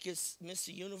 I think it's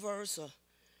Mr. Universe or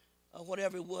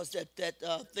whatever it was, that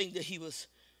thing that he was,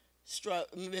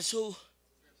 Miss who?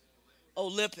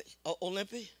 Olympic?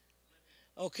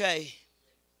 Okay.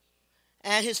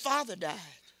 And his father died.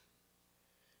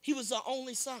 He was the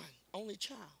only son, only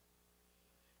child.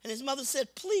 And his mother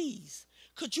said, please,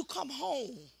 could you come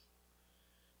home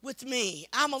with me?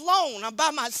 I'm alone. I'm by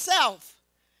myself.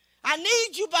 I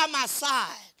need you by my side.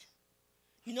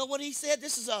 You know what he said?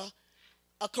 This is a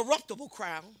corruptible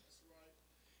crown.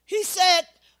 He said,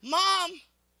 Mom,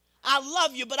 I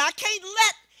love you, but I can't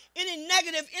let any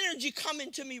negative energy come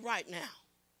into me right now.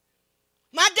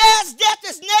 My dad's death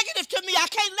is negative to me. I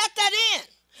can't let that in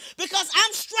because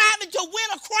I'm striving to win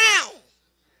a crown.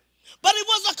 But it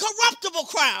was a corruptible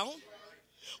crown.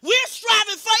 We're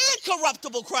striving for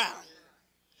incorruptible crown.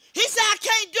 He said, I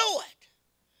can't do it.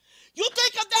 You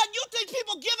think of that, you think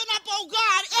people giving up on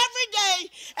God every day,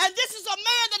 and this is a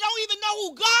man that don't even know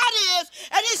who God is,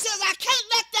 and he says, I can't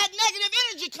let that negative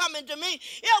energy come into me.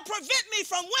 It'll prevent me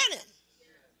from winning.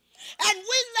 And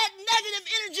we let negative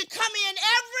energy come in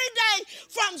every day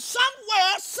from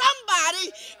somewhere,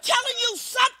 somebody telling you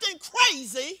something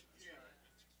crazy,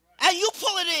 and you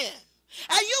pull it in.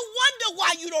 And you wonder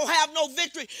why you don't have no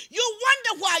victory. You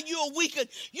wonder why you're weakened.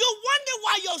 You wonder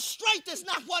why your strength is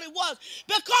not what it was.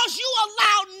 Because you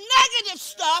allow negative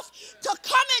stuff to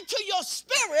come into your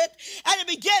spirit and it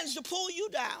begins to pull you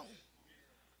down.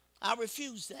 I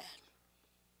refuse that.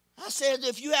 I said,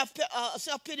 if you have a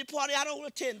self-pity party, I don't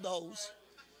attend those.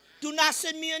 Do not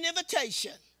send me an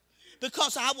invitation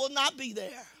because I will not be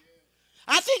there.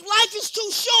 I think life is too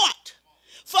short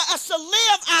for us to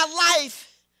live our life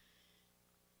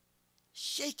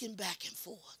shaking back and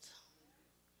forth.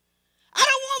 I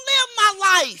don't want to live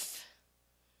my life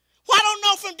where I don't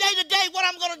know from day to day what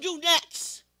I'm going to do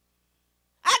next.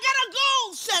 I got a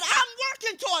goal set. I'm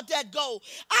working toward that goal.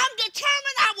 I'm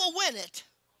determined I will win it.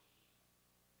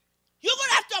 You're going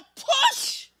to have to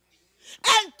push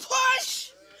and push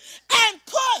and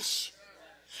push.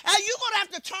 And you're going to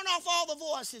have to turn off all the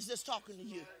voices that's talking to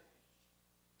you.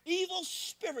 Evil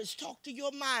spirits talk to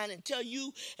your mind and tell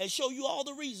you and show you all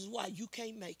the reasons why you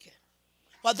can't make it.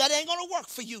 Well, that ain't going to work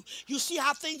for you. You see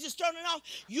how things is turning out?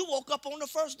 You woke up on the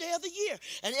first day of the year,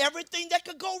 and everything that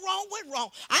could go wrong went wrong.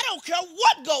 I don't care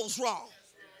what goes wrong.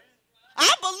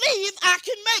 I believe I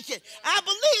can make it. I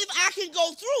believe I can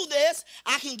go through this.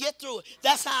 I can get through it.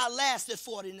 That's how I lasted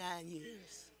 49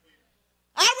 years.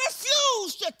 I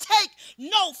refuse to take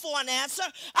no for an answer.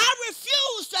 I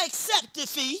refuse to accept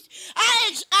defeat.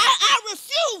 I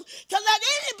refuse to let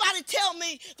anybody tell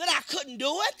me that I couldn't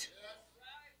do it.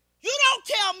 You don't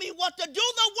tell me what to do.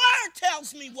 The word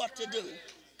tells me what to do.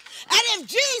 And if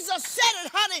Jesus said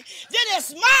it, honey, then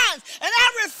it's mine. And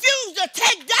I refuse to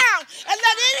take down and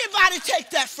let anybody take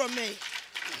that from me.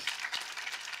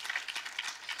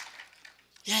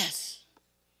 Yes.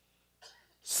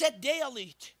 Set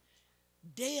daily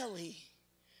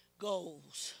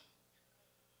goals.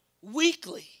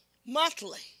 Weekly,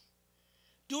 monthly.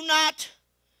 Do not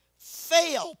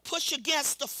fail. Push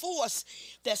against the force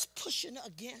that's pushing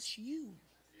against you.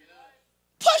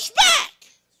 Push back.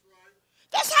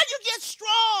 That's how you get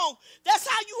strong. That's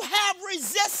how you have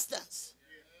resistance.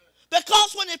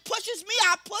 Because when it pushes me,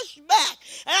 I push back.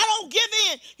 And I don't give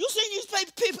in. You see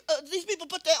these people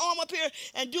put their arm up here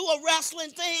and do a wrestling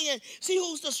thing and see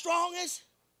who's the strongest?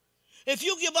 If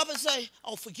you give up and say,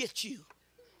 oh, forget you.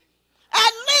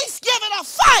 At least give it a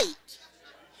fight.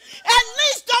 At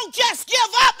least don't just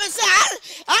give up and say,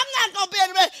 I'm not going to be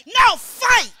able to. No,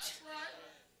 fight.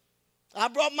 I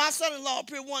brought my son-in-law up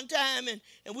here one time, and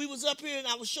we was up here, and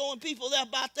I was showing people there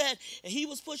about that, and he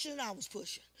was pushing, and I was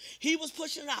pushing. He was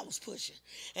pushing, and I was pushing.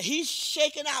 And he's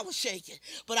shaking, I was shaking.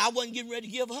 But I wasn't getting ready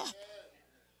to give up.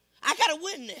 I got to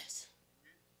win this.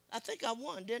 I think I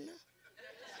won, didn't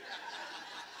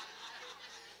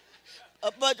I?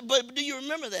 But do you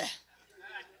remember that?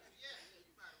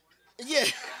 Yeah.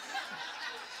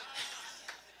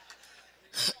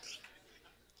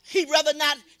 He'd rather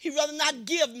not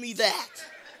give me that.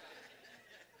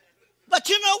 But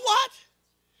you know what?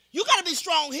 You got to be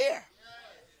strong here.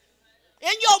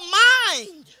 In your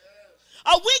mind.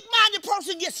 A weak-minded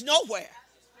person gets nowhere.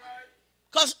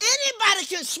 Because anybody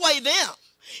can sway them.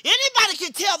 Anybody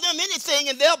can tell them anything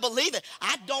and they'll believe it.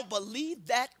 I don't believe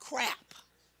that crap.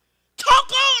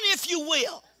 Talk on if you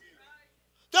will.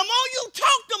 The more you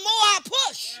talk, the more I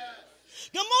push.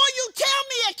 The more you tell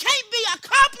me it can't be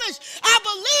accomplished, I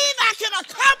believe I can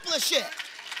accomplish it.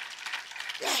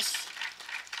 Yes.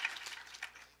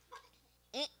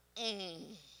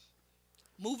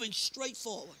 Moving straight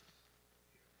forward.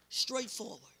 Straight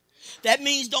forward. That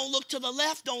means don't look to the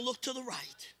left, don't look to the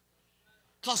right.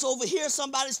 Because over here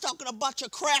somebody's talking a bunch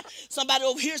of crap. Somebody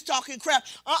over here is talking crap.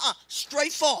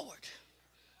 Straight forward.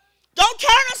 Don't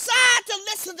turn aside to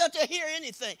listen to hear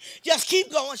anything. Just keep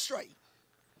going straight.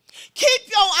 Keep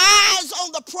your eyes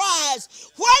on the prize.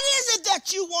 What is it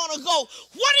that you want to go? What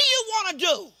do you want to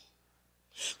do?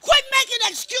 Quit making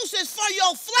excuses for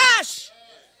your flesh.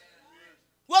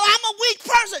 Well, I'm a weak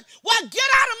person. Well, get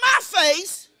out of my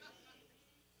face,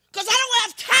 because I don't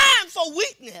have time for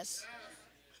weakness.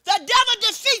 The devil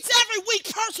defeats every weak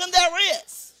person there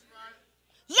is.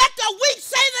 Let the weak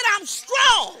say that I'm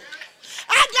strong.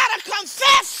 I got to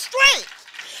confess strength.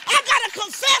 I got to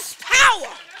confess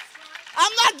power.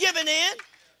 I'm not giving in.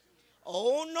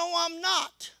 Oh, no, I'm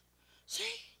not. See?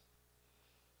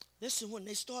 Listen, when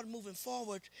they started moving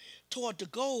forward toward the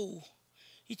goal,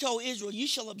 he told Israel, ye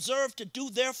shall observe to do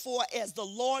therefore as the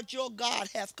Lord your God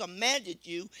hath commanded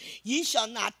you. Ye shall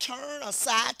not turn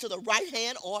aside to the right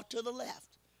hand or to the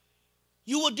left.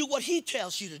 You will do what he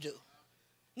tells you to do.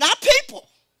 Not people.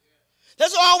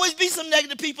 There's always be some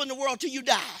negative people in the world till you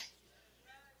die.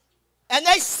 And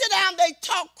they sit down, they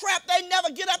talk crap, they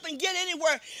never get up and get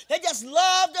anywhere. They just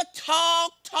love to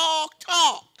talk.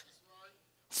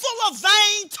 Full of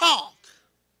vain talk.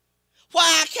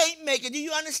 Why I can't make it. Do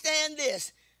you understand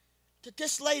this? That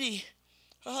this lady,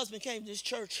 her husband came to this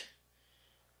church,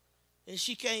 and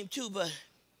she came too, but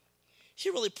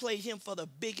she really played him for the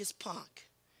biggest punk.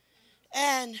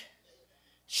 And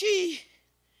she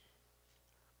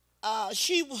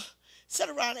sat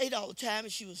around and ate all the time,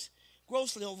 and she was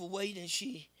grossly overweight, and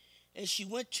she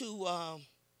went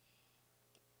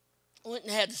and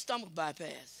had the stomach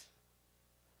bypass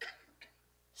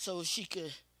so she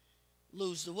could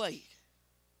lose the weight.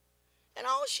 And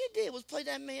all she did was play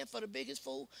that man for the biggest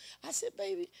fool. I said,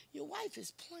 baby, your wife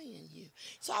is playing you.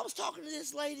 So I was talking to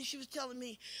this lady. She was telling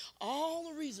me all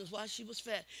the reasons why she was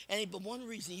fat. And ain't but one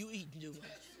reason: you eating too much.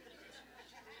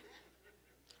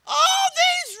 All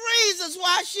these reasons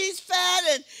why she's fat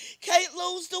and can't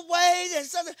lose the weight and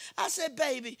something. I said,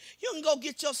 baby, you can go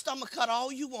get your stomach cut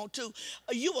all you want to.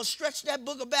 You will stretch that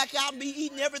booger back out and be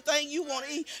eating everything you want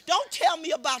to eat. Don't tell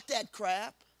me about that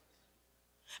crap.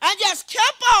 And just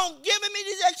kept on giving me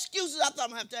these excuses. I thought I'm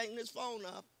going to have to hang this phone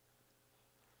up.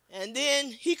 And then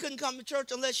he couldn't come to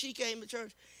church unless she came to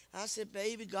church. I said,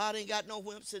 baby, God ain't got no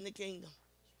wimps in the kingdom.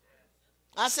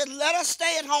 I said, let her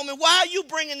stay at home. And why are you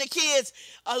bringing the kids,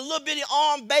 little bitty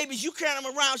armed babies, you carrying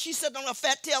them around? She's sitting on her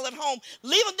fat tail at home.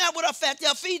 Leave them there with her fat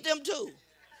tail. Feed them too.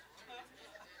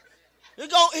 You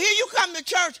go, here you come to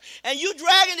church, and you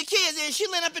dragging the kids in. She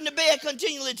laying up in the bed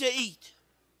continually to eat.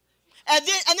 And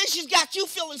then she's got you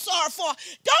feeling sorry for her.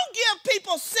 Don't give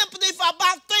people sympathy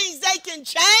about things they can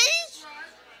change.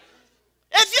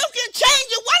 If you can change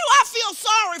it, why do I feel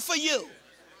sorry for you?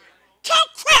 Talk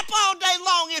crap all day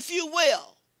long if you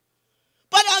will.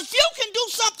 But if you can do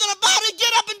something about it,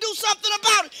 get up and do something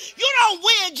about it. You don't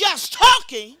win just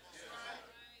talking.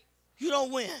 You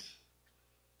don't win.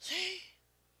 See?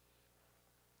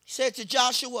 He said to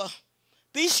Joshua,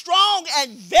 be strong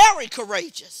and very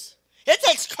courageous. It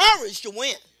takes courage to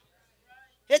win.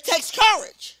 It takes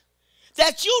courage.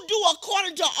 That you do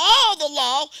according to all the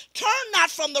law, turn not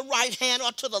from the right hand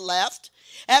or to the left,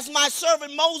 as my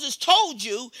servant Moses told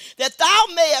you, that thou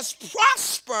mayest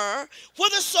prosper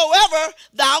whithersoever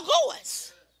thou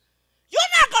goest. You're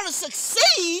not going to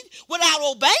succeed without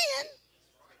obeying.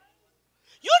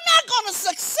 You're not going to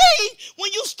succeed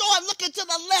when you start looking to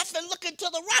the left and looking to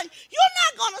the right. You're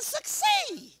not going to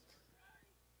succeed.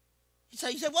 You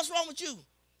say, what's wrong with you?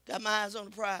 Got my eyes on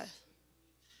the prize.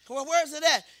 Well, where is it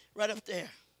at? Right up there.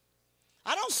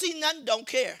 I don't see nothing, don't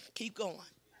care. Keep going.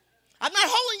 I'm not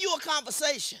holding you a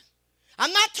conversation.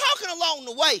 I'm not talking along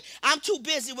the way. I'm too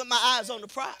busy with my eyes on the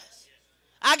prize.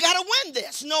 I got to win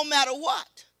this no matter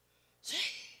what. See?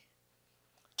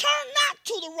 Turn not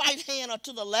to the right hand or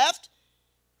to the left,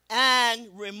 and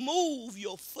remove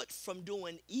your foot from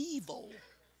doing evil.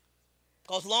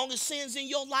 Because as long as sin's in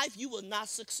your life, you will not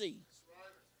succeed.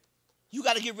 You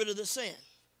got to get rid of the sin.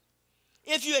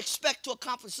 If you expect to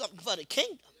accomplish something for the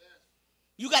kingdom,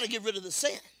 you got to get rid of the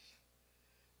sin.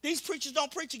 These preachers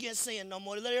don't preach against sin no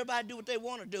more. They let everybody do what they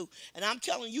want to do. And I'm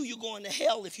telling you, you're going to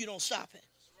hell if you don't stop it.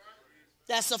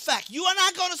 That's a fact. You are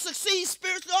not going to succeed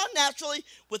spiritually or naturally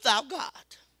without God.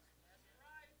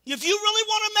 If you really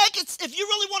want to make it, if you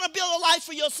really want to build a life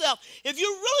for yourself, if you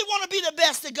really want to be the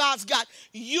best that God's got,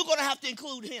 you're going to have to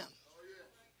include him.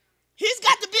 He's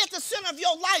got to be at the center of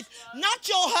your life, not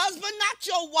your husband, not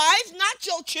your wife, not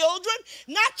your children,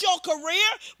 not your career,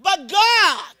 but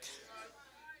God.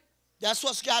 That's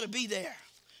what's got to be there.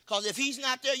 Because if he's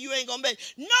not there, you ain't going to make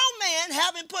it. No man,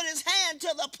 having put his hand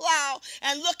to the plow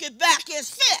and looking back,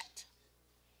 is fit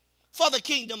for the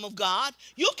kingdom of God.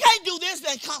 You can't do this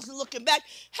and constantly looking back.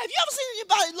 Have you ever seen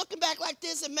anybody looking back like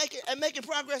this and making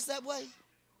progress that way?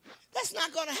 That's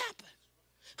not going to happen.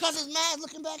 Because his mind's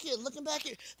looking back here, looking back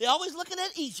here. They're always looking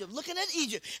at Egypt,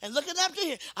 and looking up to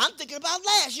here. I'm thinking about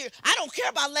last year. I don't care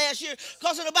about last year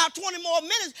because in about 20 more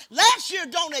minutes, last year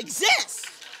don't exist.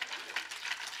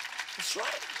 That's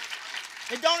right.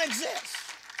 It don't exist.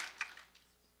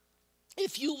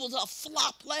 If you was a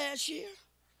flop last year,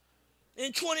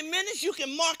 in 20 minutes, you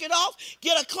can mark it off,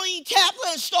 get a clean tablet,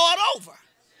 and start over.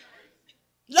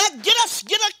 Get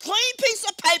a clean piece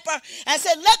of paper and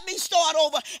say, let me start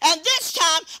over. And this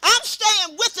time, I'm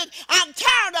staying with it. I'm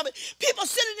tired of it. People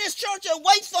sit in this church and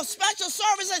wait for special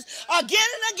services again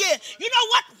and again. You know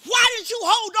what? Why did you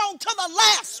hold on to the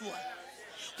last one?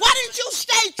 Why didn't you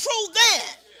stay true then?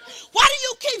 Why do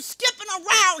you keep skipping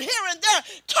around here and there,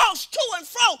 tossed to and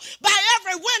fro by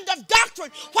every wind of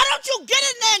doctrine? Why don't you get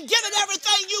in there and give it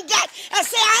everything you got and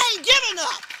say, I ain't giving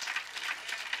up?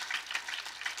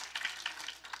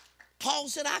 Paul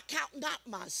said, I count not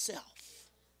myself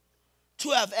to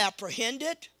have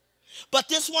apprehended, but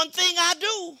this one thing I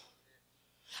do.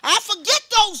 I forget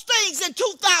those things in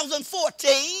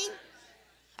 2014.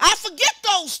 I forget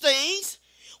those things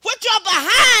which are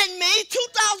behind me.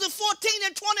 2014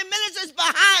 and 20 minutes is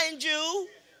behind you.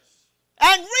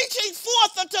 And reaching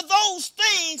forth unto those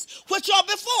things which are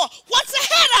before. What's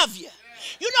ahead of you?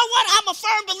 You know what? I'm a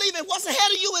firm believer. What's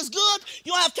ahead of you is good.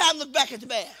 You don't have time to look back at the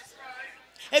bad.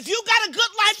 If you got a good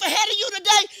life ahead of you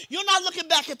today, you're not looking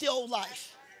back at the old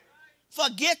life.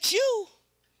 Forget you.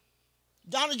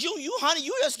 Donna Jr., honey,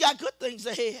 you just got good things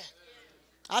ahead.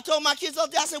 I told my kids the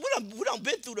other day, I said, we done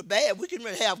been through the bad. We can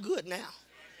really have good now.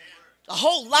 A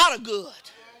whole lot of good.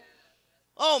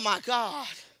 Oh, my God.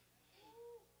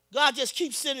 God just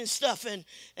keeps sending stuff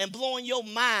and blowing your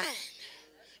mind.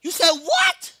 You say,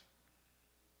 what?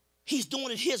 He's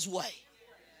doing it his way.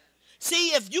 See,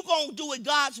 if you're going to do it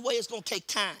God's way, it's going to take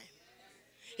time.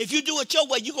 If you do it your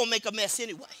way, you're going to make a mess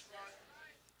anyway.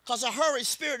 Because a hurried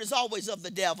spirit is always of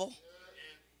the devil.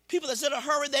 People that sit in a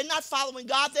hurry, they're not following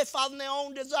God. They're following their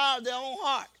own desire, their own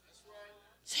heart.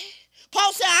 See?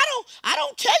 Paul said, I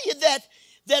don't tell you that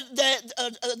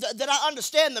I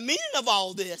understand the meaning of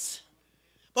all this.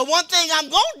 But one thing I'm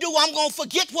going to do, I'm going to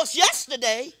forget what's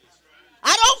yesterday.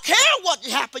 I don't care what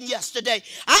happened yesterday.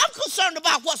 I'm concerned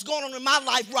about what's going on in my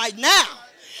life right now.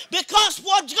 Because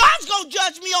what God's going to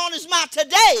judge me on is my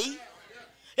today.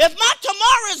 If my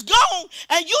tomorrow is gone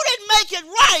and you didn't make it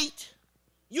right,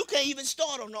 you can't even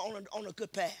start on a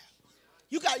good path.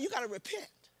 You got to repent.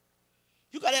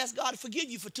 You got to ask God to forgive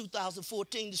you for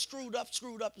 2014, the screwed up.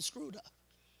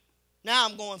 Now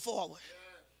I'm going forward.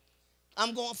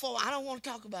 I'm going forward. I don't want to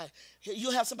talk about it.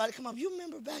 You'll have somebody come up. You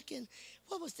remember back in,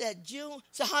 what was that, June?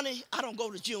 So, honey, I don't go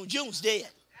to June. June's dead.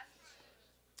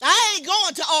 I ain't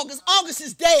going to August. August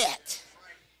is dead.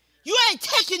 You ain't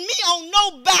taking me on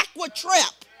no backward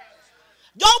trip.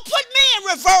 Don't put me in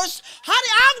reverse.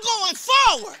 Honey, I'm going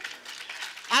forward.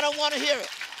 I don't want to hear it.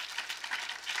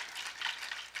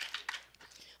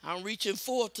 I'm reaching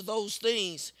forth to those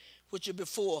things which are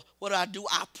before. What do?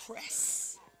 I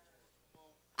press.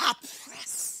 I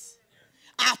press.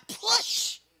 I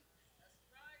push.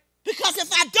 Because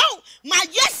if I don't, my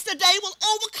yesterday will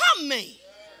overcome me.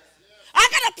 I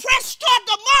got to press toward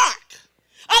the mark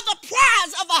of the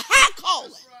prize of a high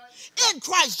calling in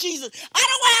Christ Jesus. I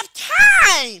don't have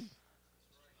time.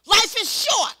 Life is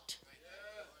short.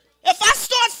 If I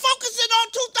start focusing on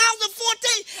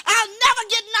 2014, I'll never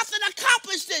get nothing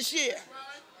accomplished this year.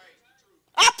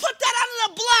 I put that under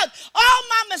the blood. All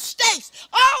my mistakes,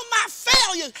 all my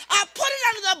failures, I put it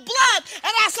under the blood.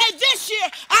 And I say this year,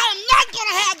 I am not going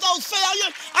to have those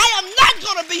failures. I am not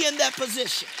going to be in that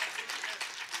position.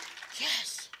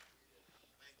 Yes.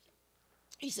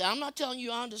 He said, I'm not telling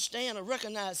you I understand or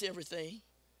recognize everything.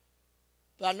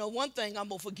 But I know one thing, I'm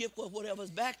going to forget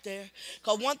whatever's back there.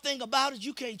 Because one thing about it,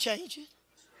 you can't change it.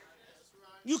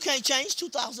 You can't change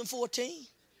 2014.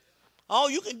 All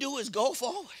you can do is go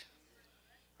forward.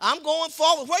 I'm going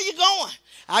forward. Where you going?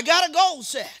 I got a goal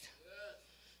set.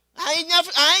 I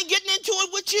ain't getting into it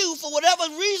with you for whatever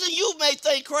reason you may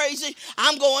think crazy.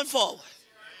 I'm going forward.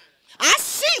 I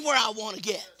see where I want to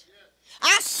get.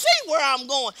 I see where I'm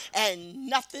going. And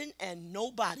nothing and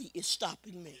nobody is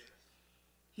stopping me.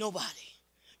 Nobody.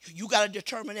 You got to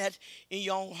determine that in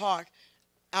your own heart.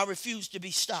 I refuse to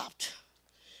be stopped.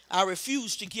 I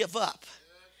refuse to give up.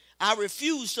 I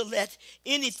refuse to let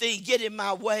anything get in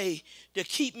my way to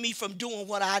keep me from doing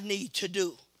what I need to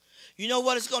do. You know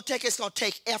what it's going to take? It's going to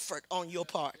take effort on your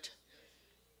part.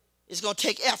 It's going to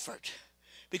take effort.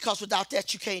 Because without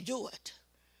that, you can't do it.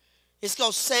 It's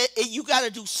going to say you got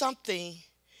to do something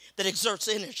that exerts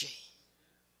energy.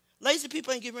 Lazy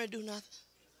people ain't getting ready to do nothing.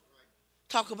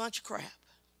 Talk a bunch of crap.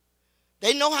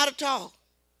 They know how to talk.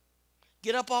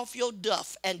 Get up off your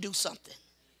duff and do something.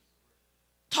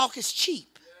 Talk is cheap.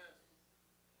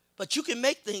 But you can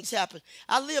make things happen.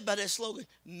 I live by that slogan,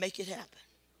 make it happen.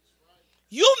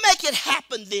 You make it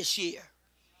happen this year.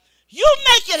 You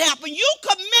make it happen. You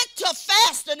commit to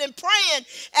fasting and praying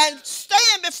and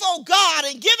staying before God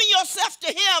and giving yourself to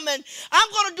him. And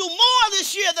I'm going to do more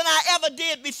this year than I ever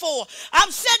did before.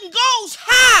 I'm setting goals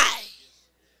high.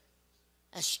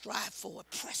 And strive for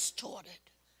it. Press toward it.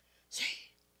 See?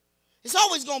 It's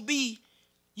always going to be,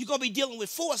 you're going to be dealing with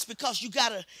force because you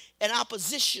got an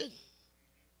opposition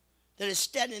that is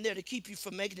standing there to keep you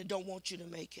from making it, don't want you to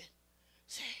make it.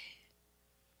 See?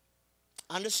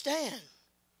 Understand.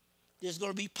 There's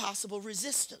going to be possible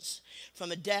resistance. From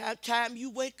the time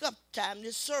you wake up, time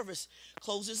this service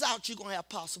closes out, you're going to have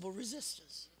possible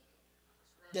resistance.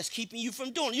 That's keeping you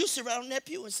from doing it. You sit around that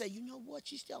pew and say, you know what,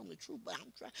 she's telling the truth, but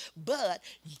I'm trying. But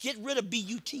get rid of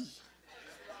B-U-T.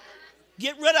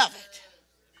 Get rid of it.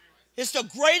 It's the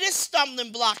greatest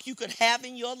stumbling block you could have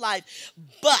in your life.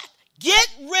 But, get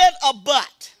rid of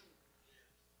but.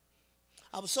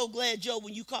 I was so glad, Joe,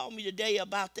 when you called me today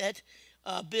about that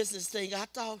business thing, I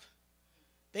thought,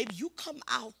 baby, you come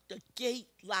out the gate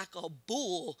like a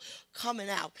bull coming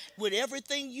out with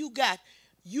everything you got.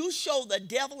 You show the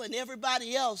devil and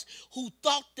everybody else who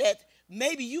thought that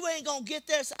maybe you ain't going to get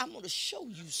there. So I'm going to show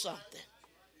you something.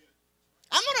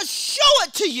 I'm going to show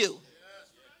it to you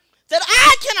that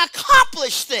I can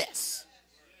accomplish this,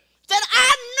 that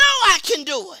I know I can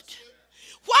do it.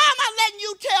 Why am I letting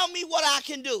you tell me what I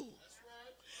can do?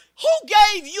 Who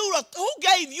gave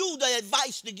you the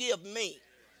advice to give me?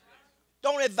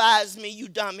 Don't advise me, you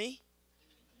dummy.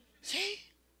 See?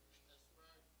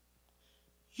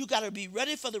 You got to be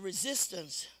ready for the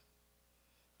resistance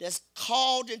that's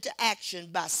called into action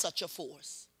by such a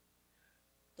force.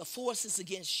 The force is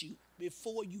against you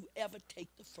before you ever take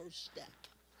the first step.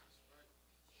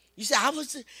 You say, I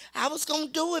was going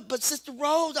to do it, but Sister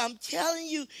Rose, I'm telling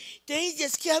you, things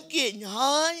just kept getting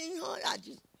hard and hard.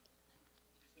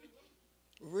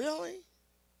 Really?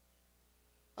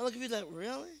 I look at you like,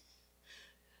 really?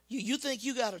 You think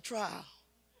you got a trial?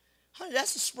 Honey,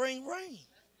 that's a spring rain.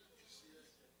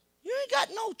 You ain't got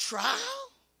no trial.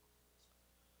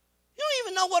 You don't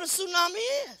even know what a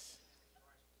tsunami is.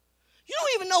 You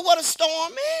don't even know what a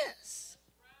storm is.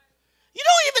 You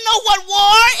don't even know what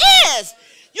war is.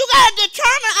 You got to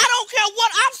determine, I don't care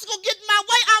what obstacle get in my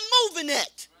way, I'm moving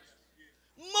it.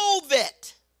 Move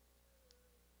it.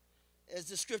 As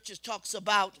the scripture talks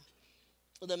about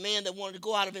the man that wanted to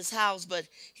go out of his house, but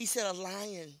he said a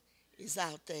lion is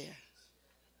out there.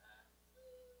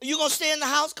 Are you going to stay in the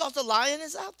house because the lion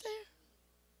is out there?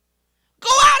 Go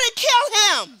out and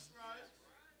kill him.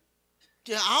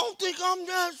 Yeah, I don't think I'm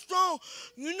that strong.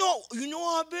 You know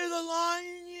how big a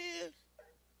lion is?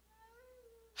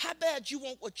 How bad you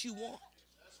want what you want?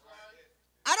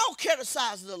 I don't care the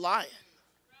size of the lion.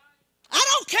 I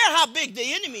don't care how big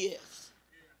the enemy is.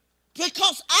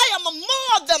 Because I am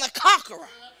more than a conqueror.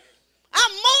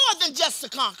 I'm more than just a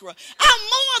conqueror. I'm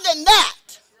more than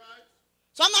that.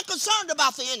 So I'm not concerned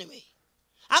about the enemy.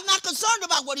 I'm not concerned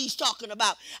about what he's talking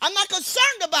about. I'm not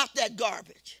concerned about that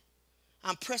garbage.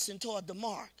 I'm pressing toward the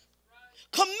mark.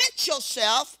 Commit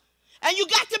yourself, and you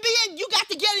got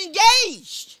to get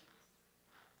engaged.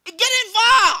 Get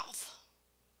involved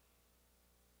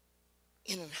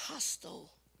in a hostile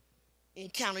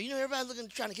encounter. You know, everybody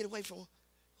trying to get away from,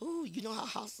 ooh, you know how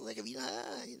hostile that can be? You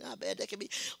know how bad that can be?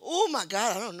 Oh, my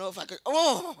God, I don't know if I could.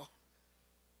 Oh.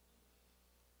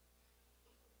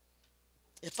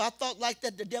 If I thought like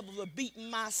that, the devil would have beaten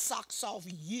my socks off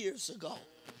years ago.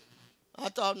 I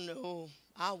thought, no,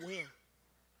 I win.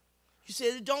 You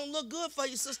said it don't look good for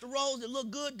you, Sister Rose. It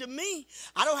look good to me.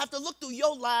 I don't have to look through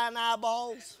your lying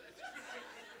eyeballs.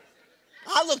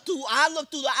 I look through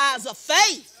the eyes of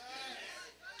faith.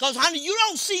 Because, honey, you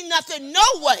don't see nothing no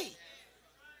way.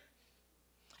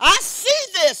 I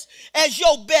see this as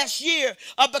your best year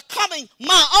of becoming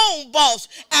my own boss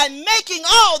and making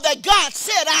all that God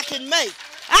said I can make.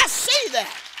 I see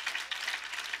that.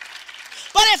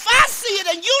 But if I see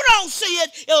it and you don't see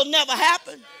it, it'll never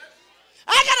happen.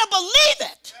 I got to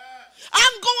believe it.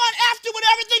 I'm going after with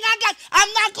everything I got.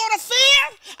 I'm not going to fear.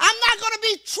 I'm not going to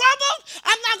be troubled.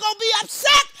 I'm not going to be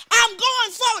upset. I'm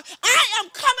going forward. I am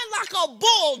coming like a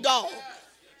bulldog.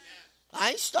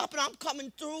 I ain't stopping. I'm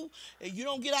coming through. If you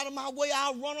don't get out of my way,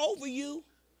 I'll run over you.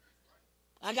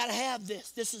 I got to have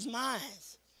this. This is mine.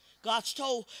 God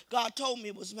told me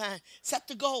it was mine. Set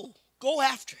the goal. Go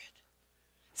after it.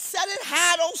 Set it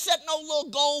high. Don't set no little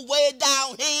goal way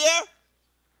down here.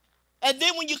 And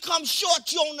then when you come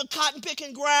short, you're on the cotton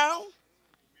picking ground.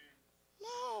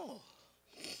 No.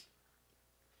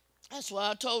 That's why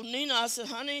I told Nina, I said,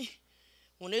 honey,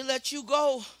 when they let you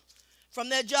go from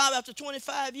that job after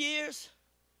 25 years,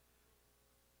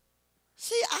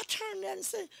 see, I turned that and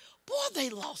said, boy, they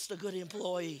lost a good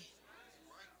employee.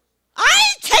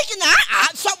 I ain't taking that.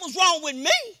 Something was wrong with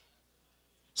me.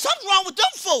 Something's wrong with them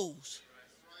fools.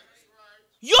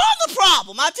 You're the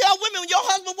problem. I tell women, when your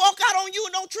husband walk out on you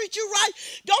and don't treat you right,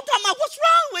 don't talk about what's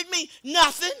wrong with me.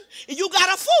 Nothing. You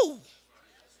got a fool.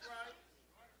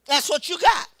 That's what you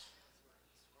got.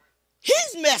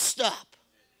 He's messed up.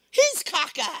 He's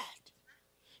cockeyed.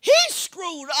 He's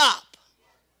screwed up.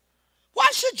 Why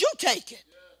should you take it?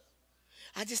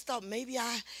 I just thought maybe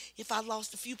if I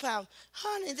lost a few pounds,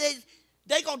 honey,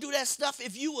 they gonna do that stuff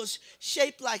if you was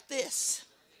shaped like this.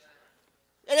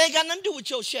 It ain't got nothing to do with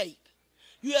your shape.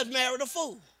 You have married a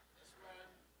fool.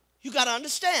 You got to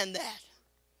understand that.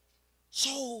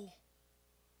 So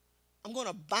I'm going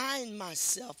to bind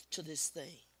myself to this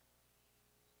thing.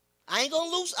 I ain't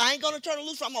going to turn it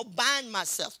loose. I'm going to bind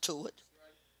myself to it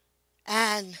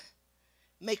and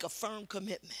make a firm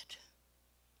commitment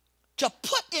to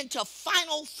put into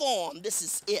final form. This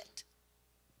is it.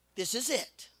 This is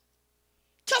it.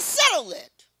 To settle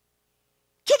it.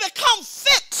 To become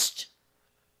fixed.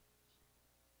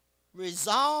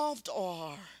 Resolved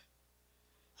or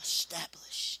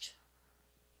established.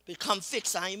 Become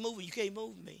fixed. I ain't moving. You can't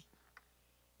move me.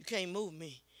 You can't move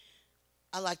me.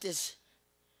 I like this.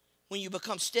 When you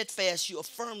become steadfast, you are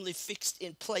firmly fixed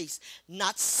in place,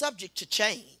 not subject to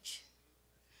change.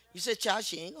 You said, child,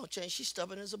 she ain't going to change. She's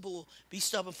stubborn as a bull. Be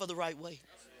stubborn for the right way.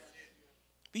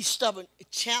 Be stubborn.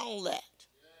 Channel that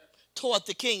toward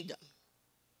the kingdom.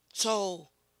 So,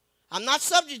 I'm not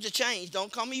subject to change.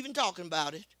 Don't come even talking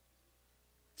about it.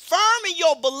 Firm in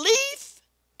your belief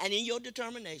and in your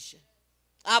determination.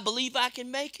 I believe I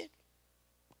can make it,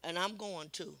 and I'm going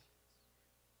to.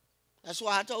 That's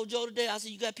why I told Joe today, I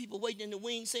said, you got people waiting in the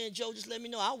wings saying, Joe, just let me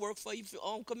know. I'll work for you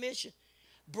on commission.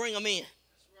 Bring them in.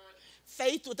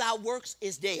 Faith without works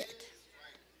is dead.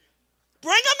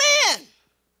 Bring them in.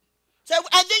 So,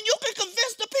 and then you can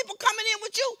convince the people coming in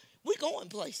with you, we're going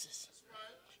places.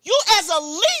 You as a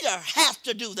leader have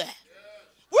to do that.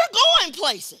 We're going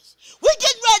places. We're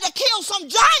getting ready to kill some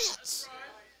giants.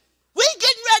 We're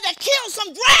getting ready to kill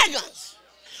some dragons.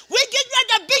 We're getting ready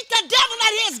to beat the devil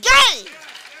at his game.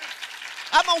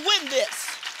 I'm going to win this.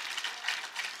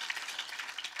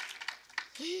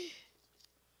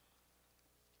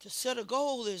 To set a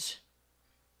goal is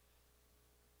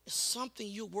something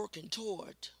you're working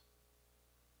toward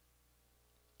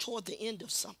the end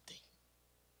of something.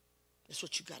 That's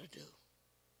what you got to do.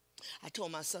 I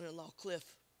told my son-in-law, Cliff,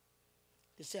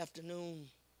 this afternoon,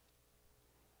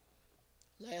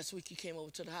 last week he came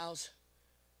over to the house.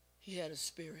 He had a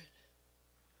spirit.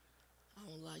 I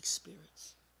don't like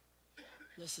spirits.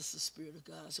 Unless it's the Spirit of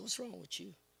God. I said, what's wrong with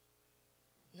you?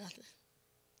 Nothing.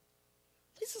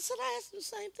 Lisa said, I asked him the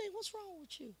same thing. What's wrong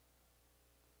with you?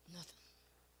 Nothing.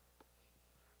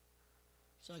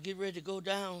 So I get ready to go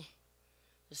down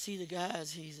to see the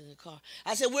guys. He's in the car.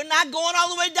 I said, we're not going all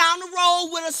the way down the road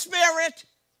with a spirit.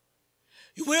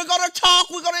 We're going to talk.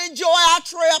 We're going to enjoy our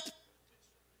trip.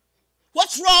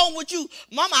 What's wrong with you?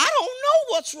 Mama, I don't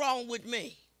know what's wrong with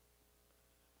me.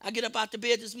 I get up out the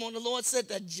bed this morning. The Lord said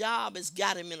the job has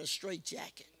got him in a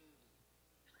straitjacket.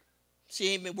 She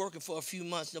ain't been working for a few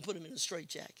months. Now put him in a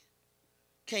straitjacket.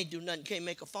 Can't do nothing. Can't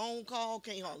make a phone call.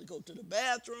 Can't hardly go to the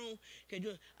bathroom. Can't do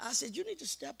it. I said, you need to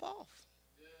step off.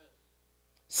 Yeah.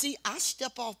 See, I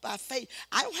step off by faith.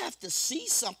 I don't have to see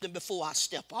something before I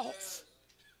step off.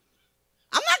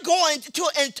 I'm not going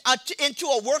into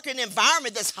a working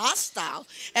environment that's hostile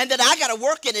and that I got to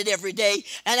work in it every day.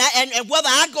 And whether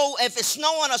I go, if it's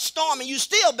snowing or storming, you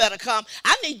still better come.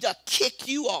 I need to kick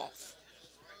you off.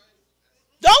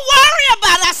 Don't worry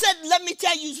about it. I said, let me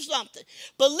tell you something.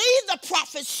 Believe the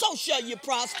prophet, so shall you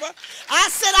prosper. I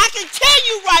said, I can tell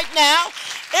you right now,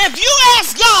 if you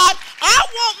ask God, I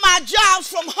want my jobs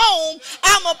from home.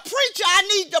 I'm a preacher. I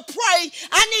need to pray.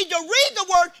 I need to read the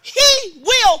word. He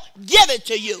will give it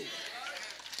to you.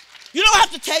 You don't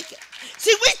have to take it.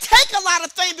 See, we take a lot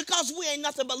of things because we ain't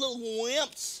nothing but little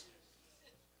wimps.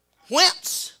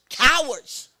 Wimps.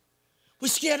 Cowards. We're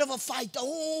scared of a fight.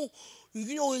 Oh,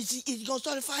 you know, is he going to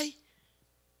start a fight?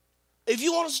 If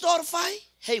you want to start a fight,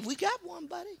 hey, we got one,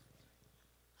 buddy.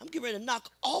 I'm getting ready to knock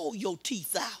all your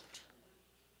teeth out.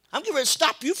 I'm getting ready to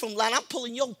stop you from lying. I'm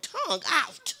pulling your tongue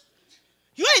out.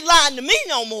 You ain't lying to me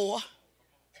no more.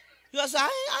 You know, I said,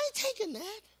 I ain't taking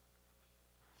that.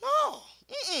 No.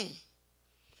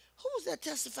 Who was that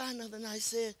testifying the other night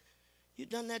said, you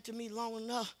done that to me long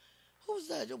enough? Who was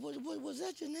that? Was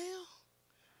that Janelle?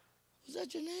 Was that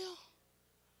Janelle?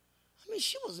 I mean,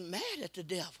 she was mad at the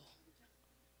devil.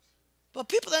 But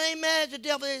people that ain't mad at the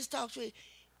devil, they just talk to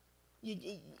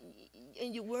you.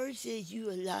 And your word says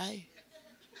you a lie.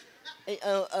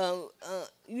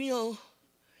 You know,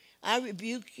 I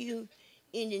rebuke you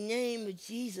in the name of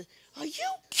Jesus. Are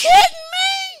you kidding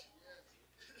me?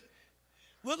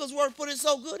 Wigglesworth put it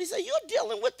so good. He said, you're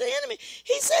dealing with the enemy.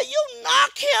 He said, you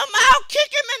knock him out,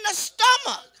 kick him in the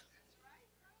stomach.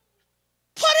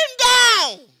 Put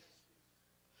him down.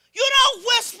 You don't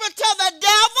whisper to the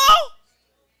devil.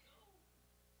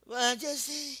 Well, I just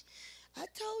said, I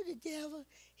told the devil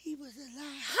he was a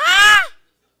liar. Huh?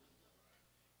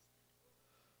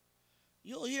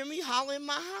 You'll hear me holler in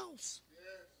my house.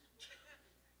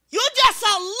 You're just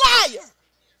a liar.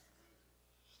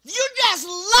 You just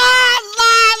lie.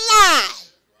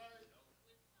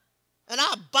 And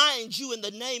I bind you in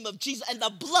the name of Jesus, and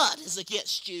the blood is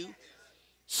against you.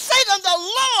 Satan, the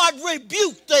Lord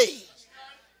rebuke thee.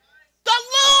 The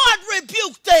Lord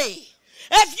rebuke thee.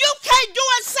 If you can't do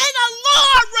it, say the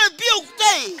Lord rebuke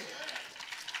thee.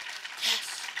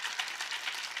 Yes.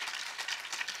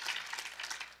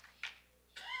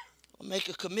 I'll make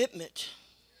a commitment.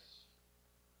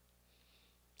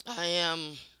 I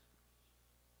am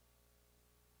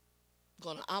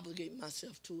going to obligate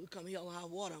myself to it. Come hell or high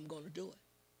water, I'm going to do it.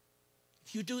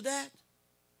 If you do that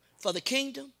for the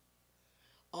kingdom,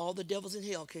 all the devils in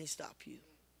hell can't stop you.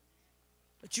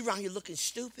 But you around here looking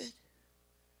stupid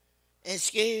and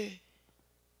scared.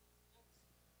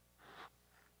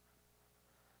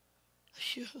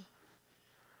 Sure.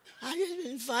 I just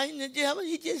been fighting the devil.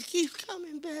 He just keeps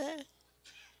coming back.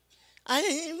 I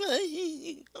ain't fighting.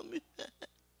 He coming back.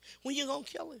 When you going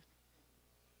to kill him?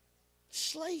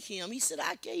 Slay him. He said,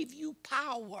 I gave you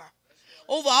power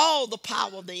over all the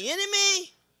power of the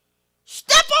enemy.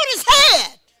 Step on his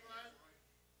head.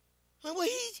 Well,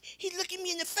 he's looking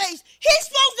me in the face. He's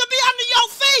supposed to be under your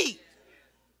feet.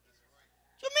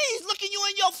 To me, he's looking you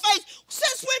in your face.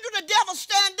 Since when do the devil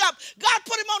stand up? God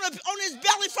put him on his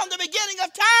belly from the beginning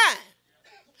of time.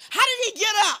 How did he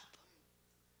get up?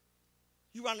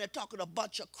 You run there talking a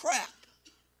bunch of crap.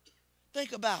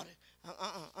 Think about it.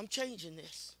 I'm changing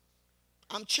this.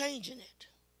 I'm changing it.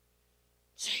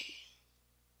 See,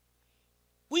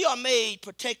 we are made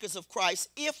partakers of Christ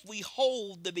if we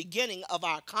hold the beginning of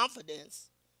our confidence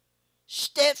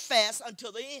steadfast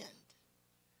until the end.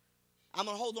 I'm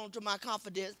going to hold on to my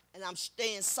confidence, and I'm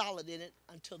staying solid in it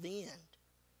until the end.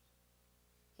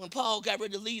 When Paul got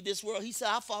ready to leave this world, he said,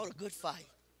 I fought a good fight.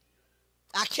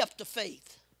 I kept the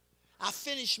faith. I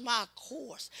finished my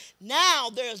course. Now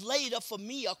there is laid up for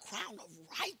me a crown of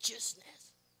righteousness.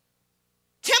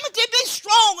 Timothy, be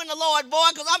strong in the Lord, boy,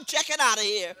 because I'm checking out of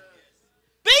here.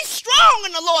 Be strong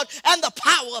in the Lord and the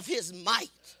power of his might.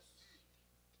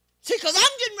 See, because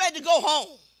I'm getting ready to go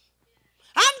home.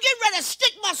 I'm getting ready to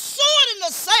stick my sword in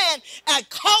the sand and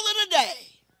call it a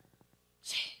day.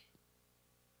 See,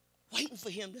 waiting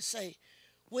for him to say,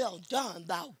 well done,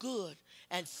 thou good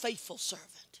and faithful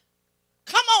servant.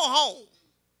 Come on home.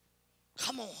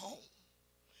 Come on home.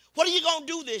 What are you going to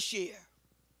do this year?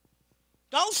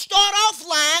 Don't start off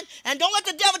lying, and don't let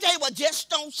the devil tell you, well, just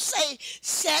don't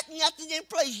set nothing in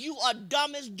place. You are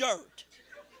dumb as dirt.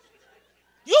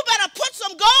 You better put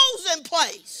some goals in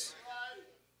place.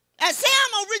 And say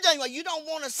I'm original. Well, you don't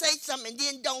want to say something and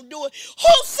then don't do it.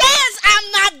 Who says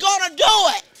I'm not going to do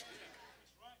it?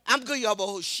 I'm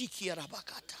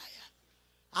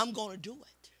going to do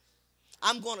it.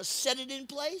 I'm going to set it in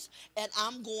place, and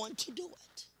I'm going to do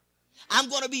it. I'm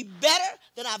going to be better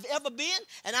than I've ever been,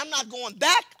 and I'm not going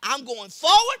back. I'm going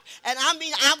forward, and I'm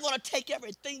going to take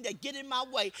everything that get in my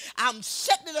way. I'm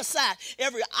setting it aside.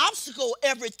 Every obstacle,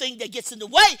 everything that gets in the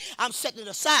way, I'm setting it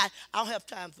aside. I don't have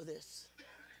time for this.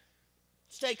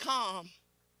 Stay calm,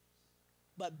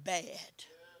 but bad.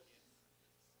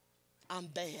 I'm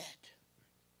bad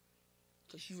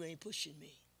because you ain't pushing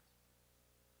me.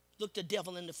 Looked the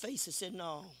devil in the face and said,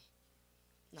 no,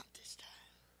 not this time.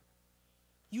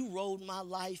 You rode my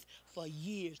life for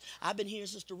years. I've been hearing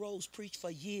Sister Rose preach for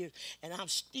years, and I'm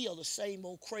still the same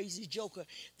old crazy joker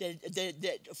that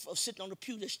sitting on the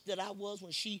pew that I was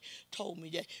when she told me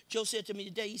that. Joe said to me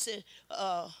today, he said,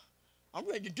 I'm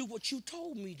ready to do what you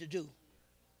told me to do.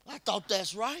 I thought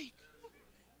that's right.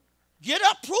 Get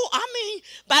up, prove.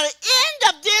 By the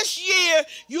end of this year,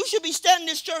 you should be standing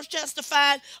in this church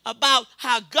testifying about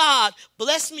how God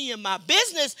blessed me in my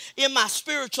business, in my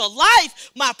spiritual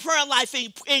life, my prayer life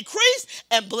increased,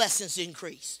 and blessings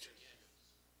increased.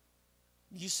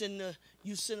 You send a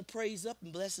praise up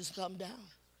and blessings come down.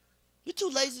 You're too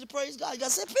lazy to praise God. You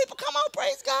got to say, people, come on,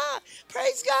 praise God.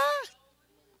 Praise God.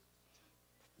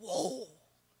 Whoa.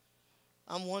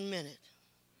 I'm 1 minute.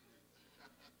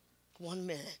 1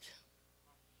 minute.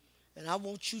 And I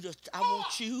want you,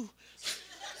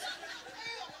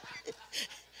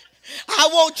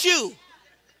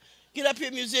 get up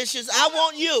here, musicians, I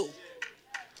want you,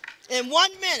 in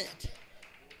 1 minute,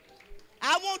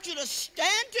 I want you to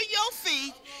stand to your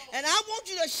feet, and I want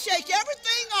you to shake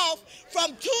everything off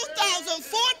from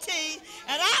 2014,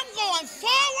 and I'm going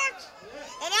forward,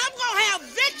 and I'm going to have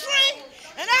victory,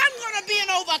 and I'm going to be an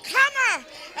overcomer,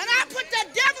 and I put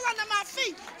the devil under my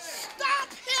feet.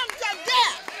 Stop him to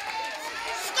death.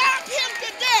 Stop him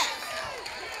to death.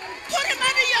 Put him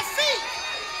under your feet.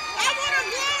 I want to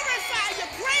glorify you,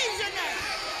 praise your name.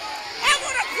 I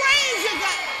want to praise you,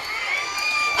 God.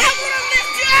 I want to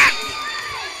lift you up.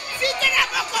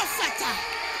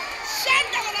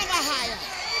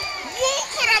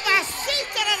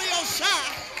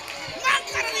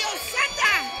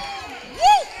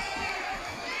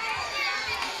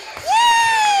 Woo!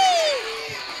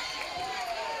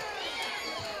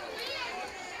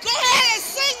 Go ahead and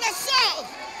sing the song.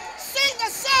 Sing the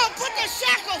song. Put the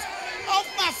shackles off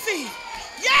my feet.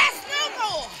 Yes, no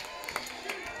more.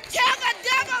 Tell the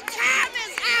devil time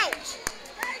is out.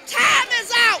 Time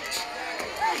is out.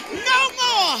 No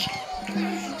more.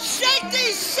 Shake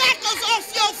these shackles off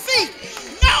your feet.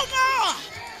 No more.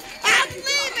 I'm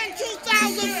leaving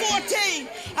 2014.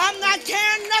 I'm not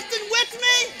carrying nothing with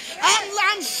me.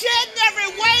 I'm shedding every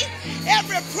weight,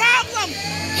 every problem.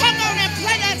 Come on and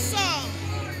play that song.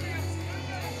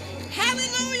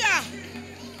 Hallelujah.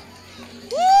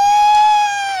 Woo!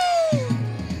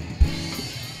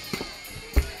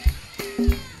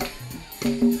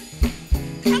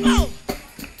 Come on.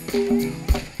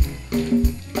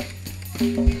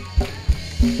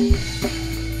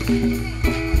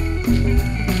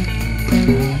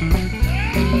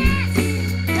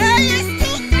 Hey, it's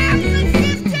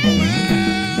 2015.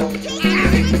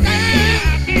 2015.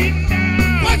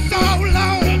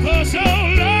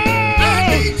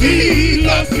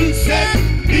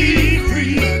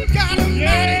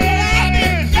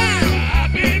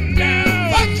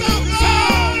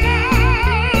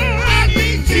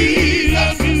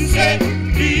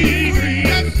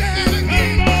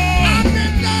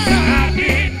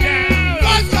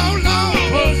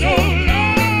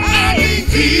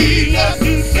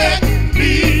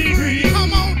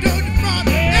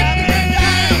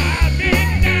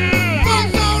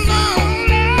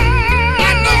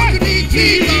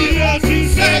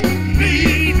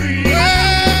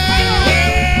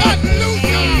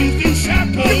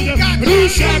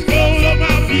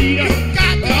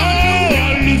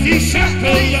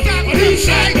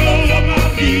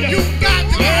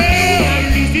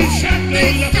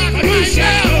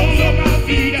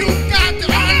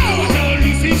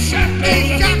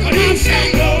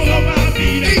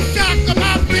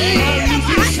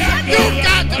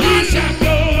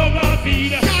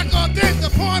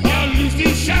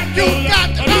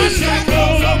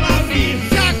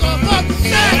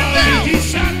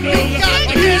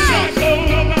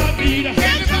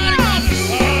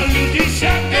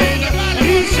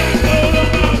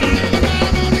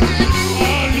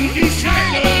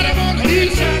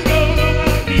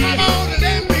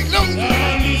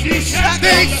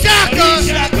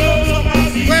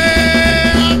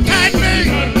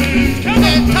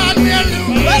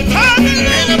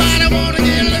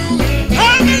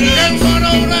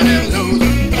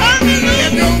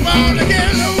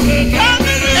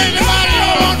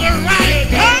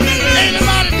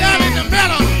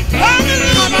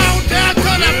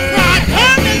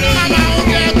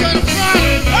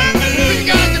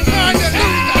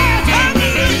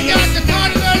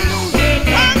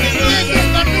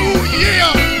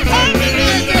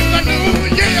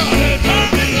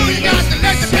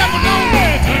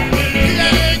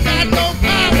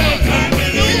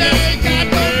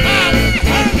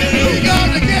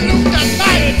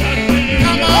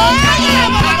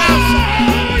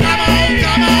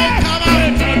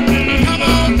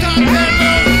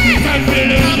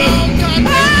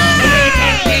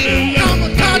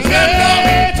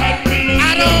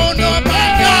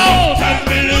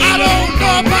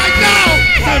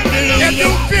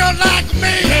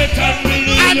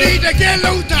 need to get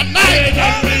loose tonight.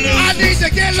 I need to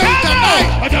get loose tonight.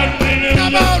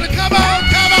 Come on, come on,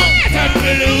 come on.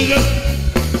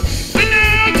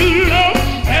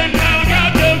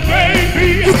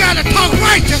 You gotta talk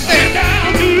righteous then.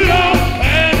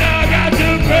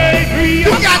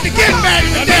 You got to get mad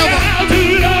at the devil.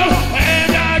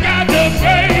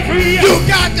 You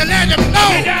got to let him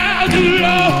know.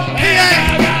 He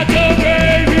ain't.